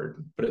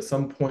hard, but at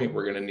some point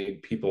we're going to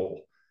need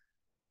people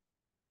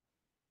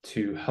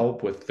to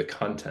help with the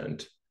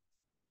content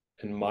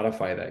and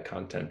modify that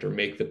content or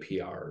make the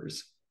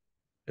PRs.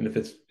 And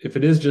if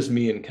it is just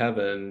me and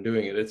Kevin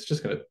doing it, it's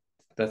just gonna,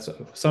 that's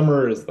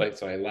summer is like,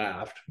 so I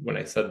laughed when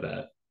I said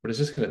that, but it's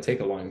just gonna take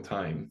a long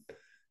time.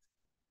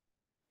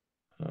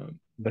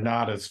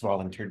 Bernard has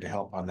volunteered to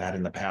help on that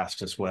in the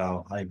past as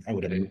well. I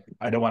Okay.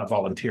 I don't want to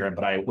volunteer him,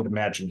 but I would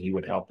imagine he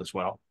would help as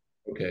well.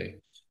 Okay.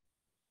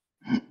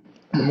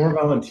 The more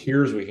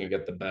volunteers we can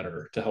get, the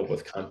better, to help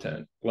with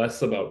content.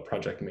 Less about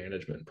project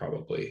management,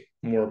 probably.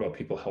 More about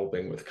people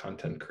helping with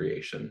content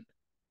creation.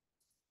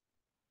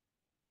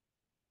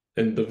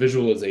 And the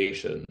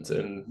visualizations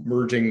and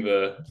merging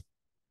the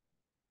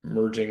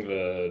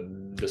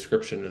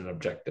description and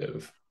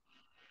objective,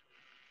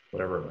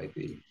 whatever it might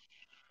be.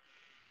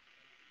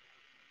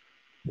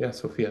 Yeah,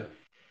 Sophia.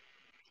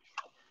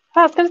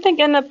 I was going to think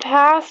in the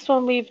past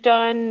when we've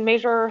done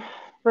major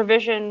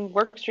revision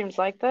work streams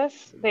like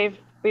this, we've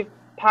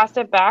passed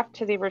it back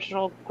to the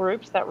original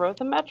groups that wrote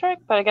the metric.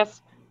 But I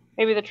guess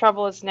maybe the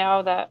trouble is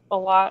now that a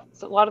lot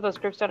of those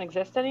groups don't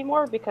exist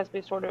anymore because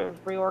we sort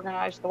of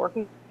reorganized the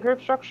working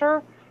group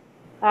structure.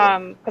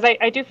 Because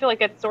I do feel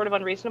like it's sort of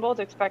unreasonable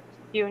to expect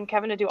you and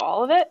Kevin to do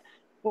all of it,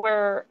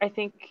 where I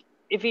think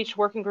if each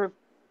working group,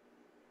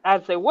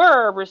 as they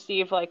were,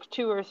 receive like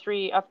 2 or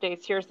 3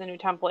 updates, here's the new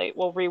template,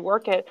 we'll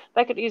rework it,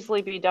 that could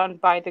easily be done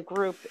by the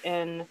group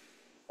in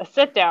a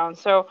sit down.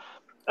 So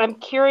I'm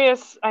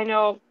curious, I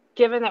know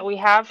given that we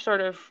have sort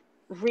of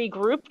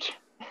regrouped,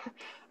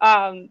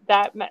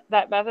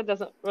 that method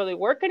doesn't really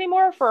work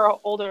anymore for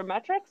older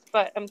metrics,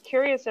 but I'm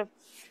curious if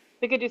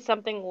we could do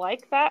something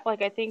like that.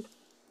 Like I think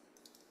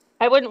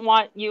I wouldn't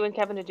want you and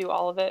Kevin to do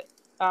all of it,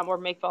 or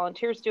make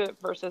volunteers do it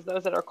versus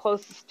those that are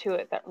closest to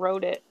it that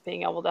wrote it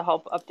being able to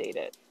help update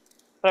it.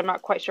 But I'm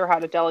not quite sure how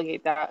to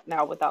delegate that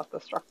now without the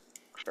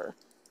structure.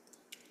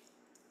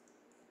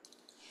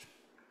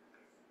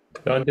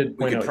 Don did We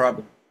point could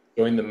out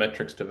join the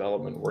metrics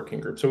development working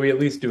group. So we at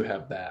least do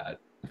have that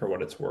for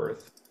what it's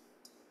worth.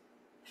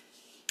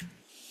 So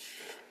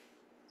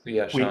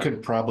yeah, We Sean.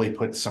 could probably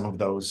put some of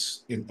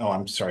those in. Oh,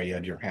 I'm sorry, you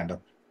had your hand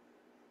up.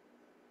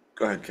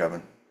 Go ahead,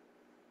 Kevin.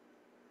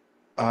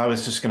 I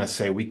was just going to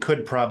say we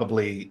could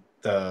probably,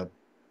 the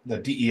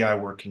DEI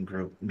working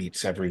group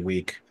meets every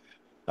week.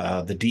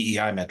 The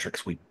DEI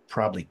metrics we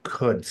probably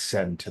could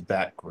send to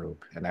that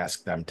group and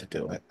ask them to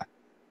do it.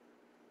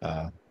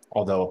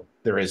 Although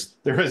there is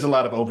a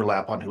lot of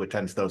overlap on who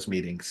attends those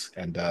meetings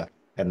and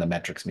the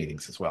metrics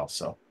meetings as well.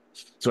 So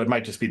it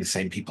might just be the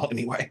same people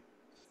anyway.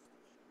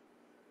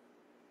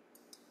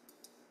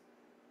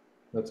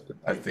 That's good.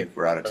 I think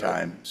we're out of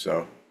time,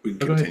 so we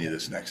can continue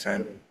this next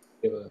time.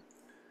 You have a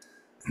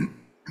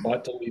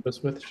thought to leave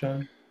us with,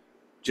 Sean?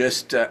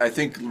 Just, I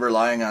think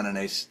relying on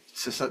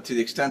to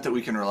the extent that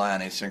we can rely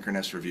on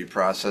asynchronous review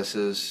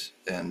processes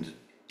and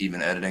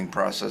even editing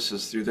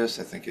processes through this,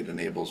 I think it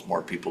enables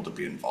more people to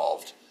be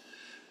involved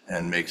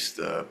and makes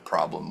the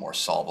problem more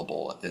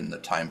solvable in the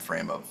time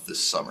frame of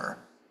this summer.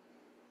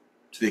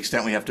 To the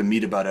extent we have to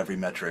meet about every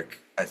metric,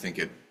 I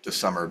think the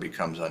summer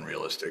becomes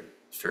unrealistic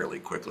fairly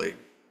quickly.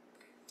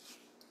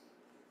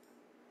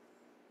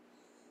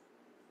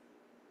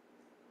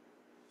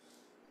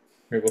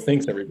 Great. Well,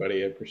 thanks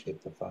everybody. I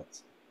appreciate the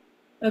thoughts.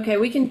 okay,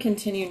 we can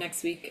continue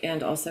next week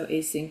and also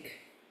async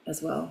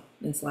as well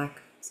in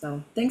Slack.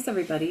 So thanks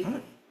everybody.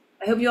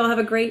 I hope you all have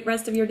a great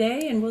rest of your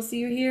day, and we'll see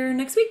you here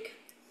next week.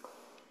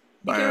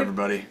 Bye,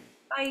 everybody.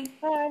 Bye.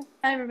 Bye.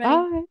 Hi, everybody.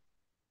 Bye.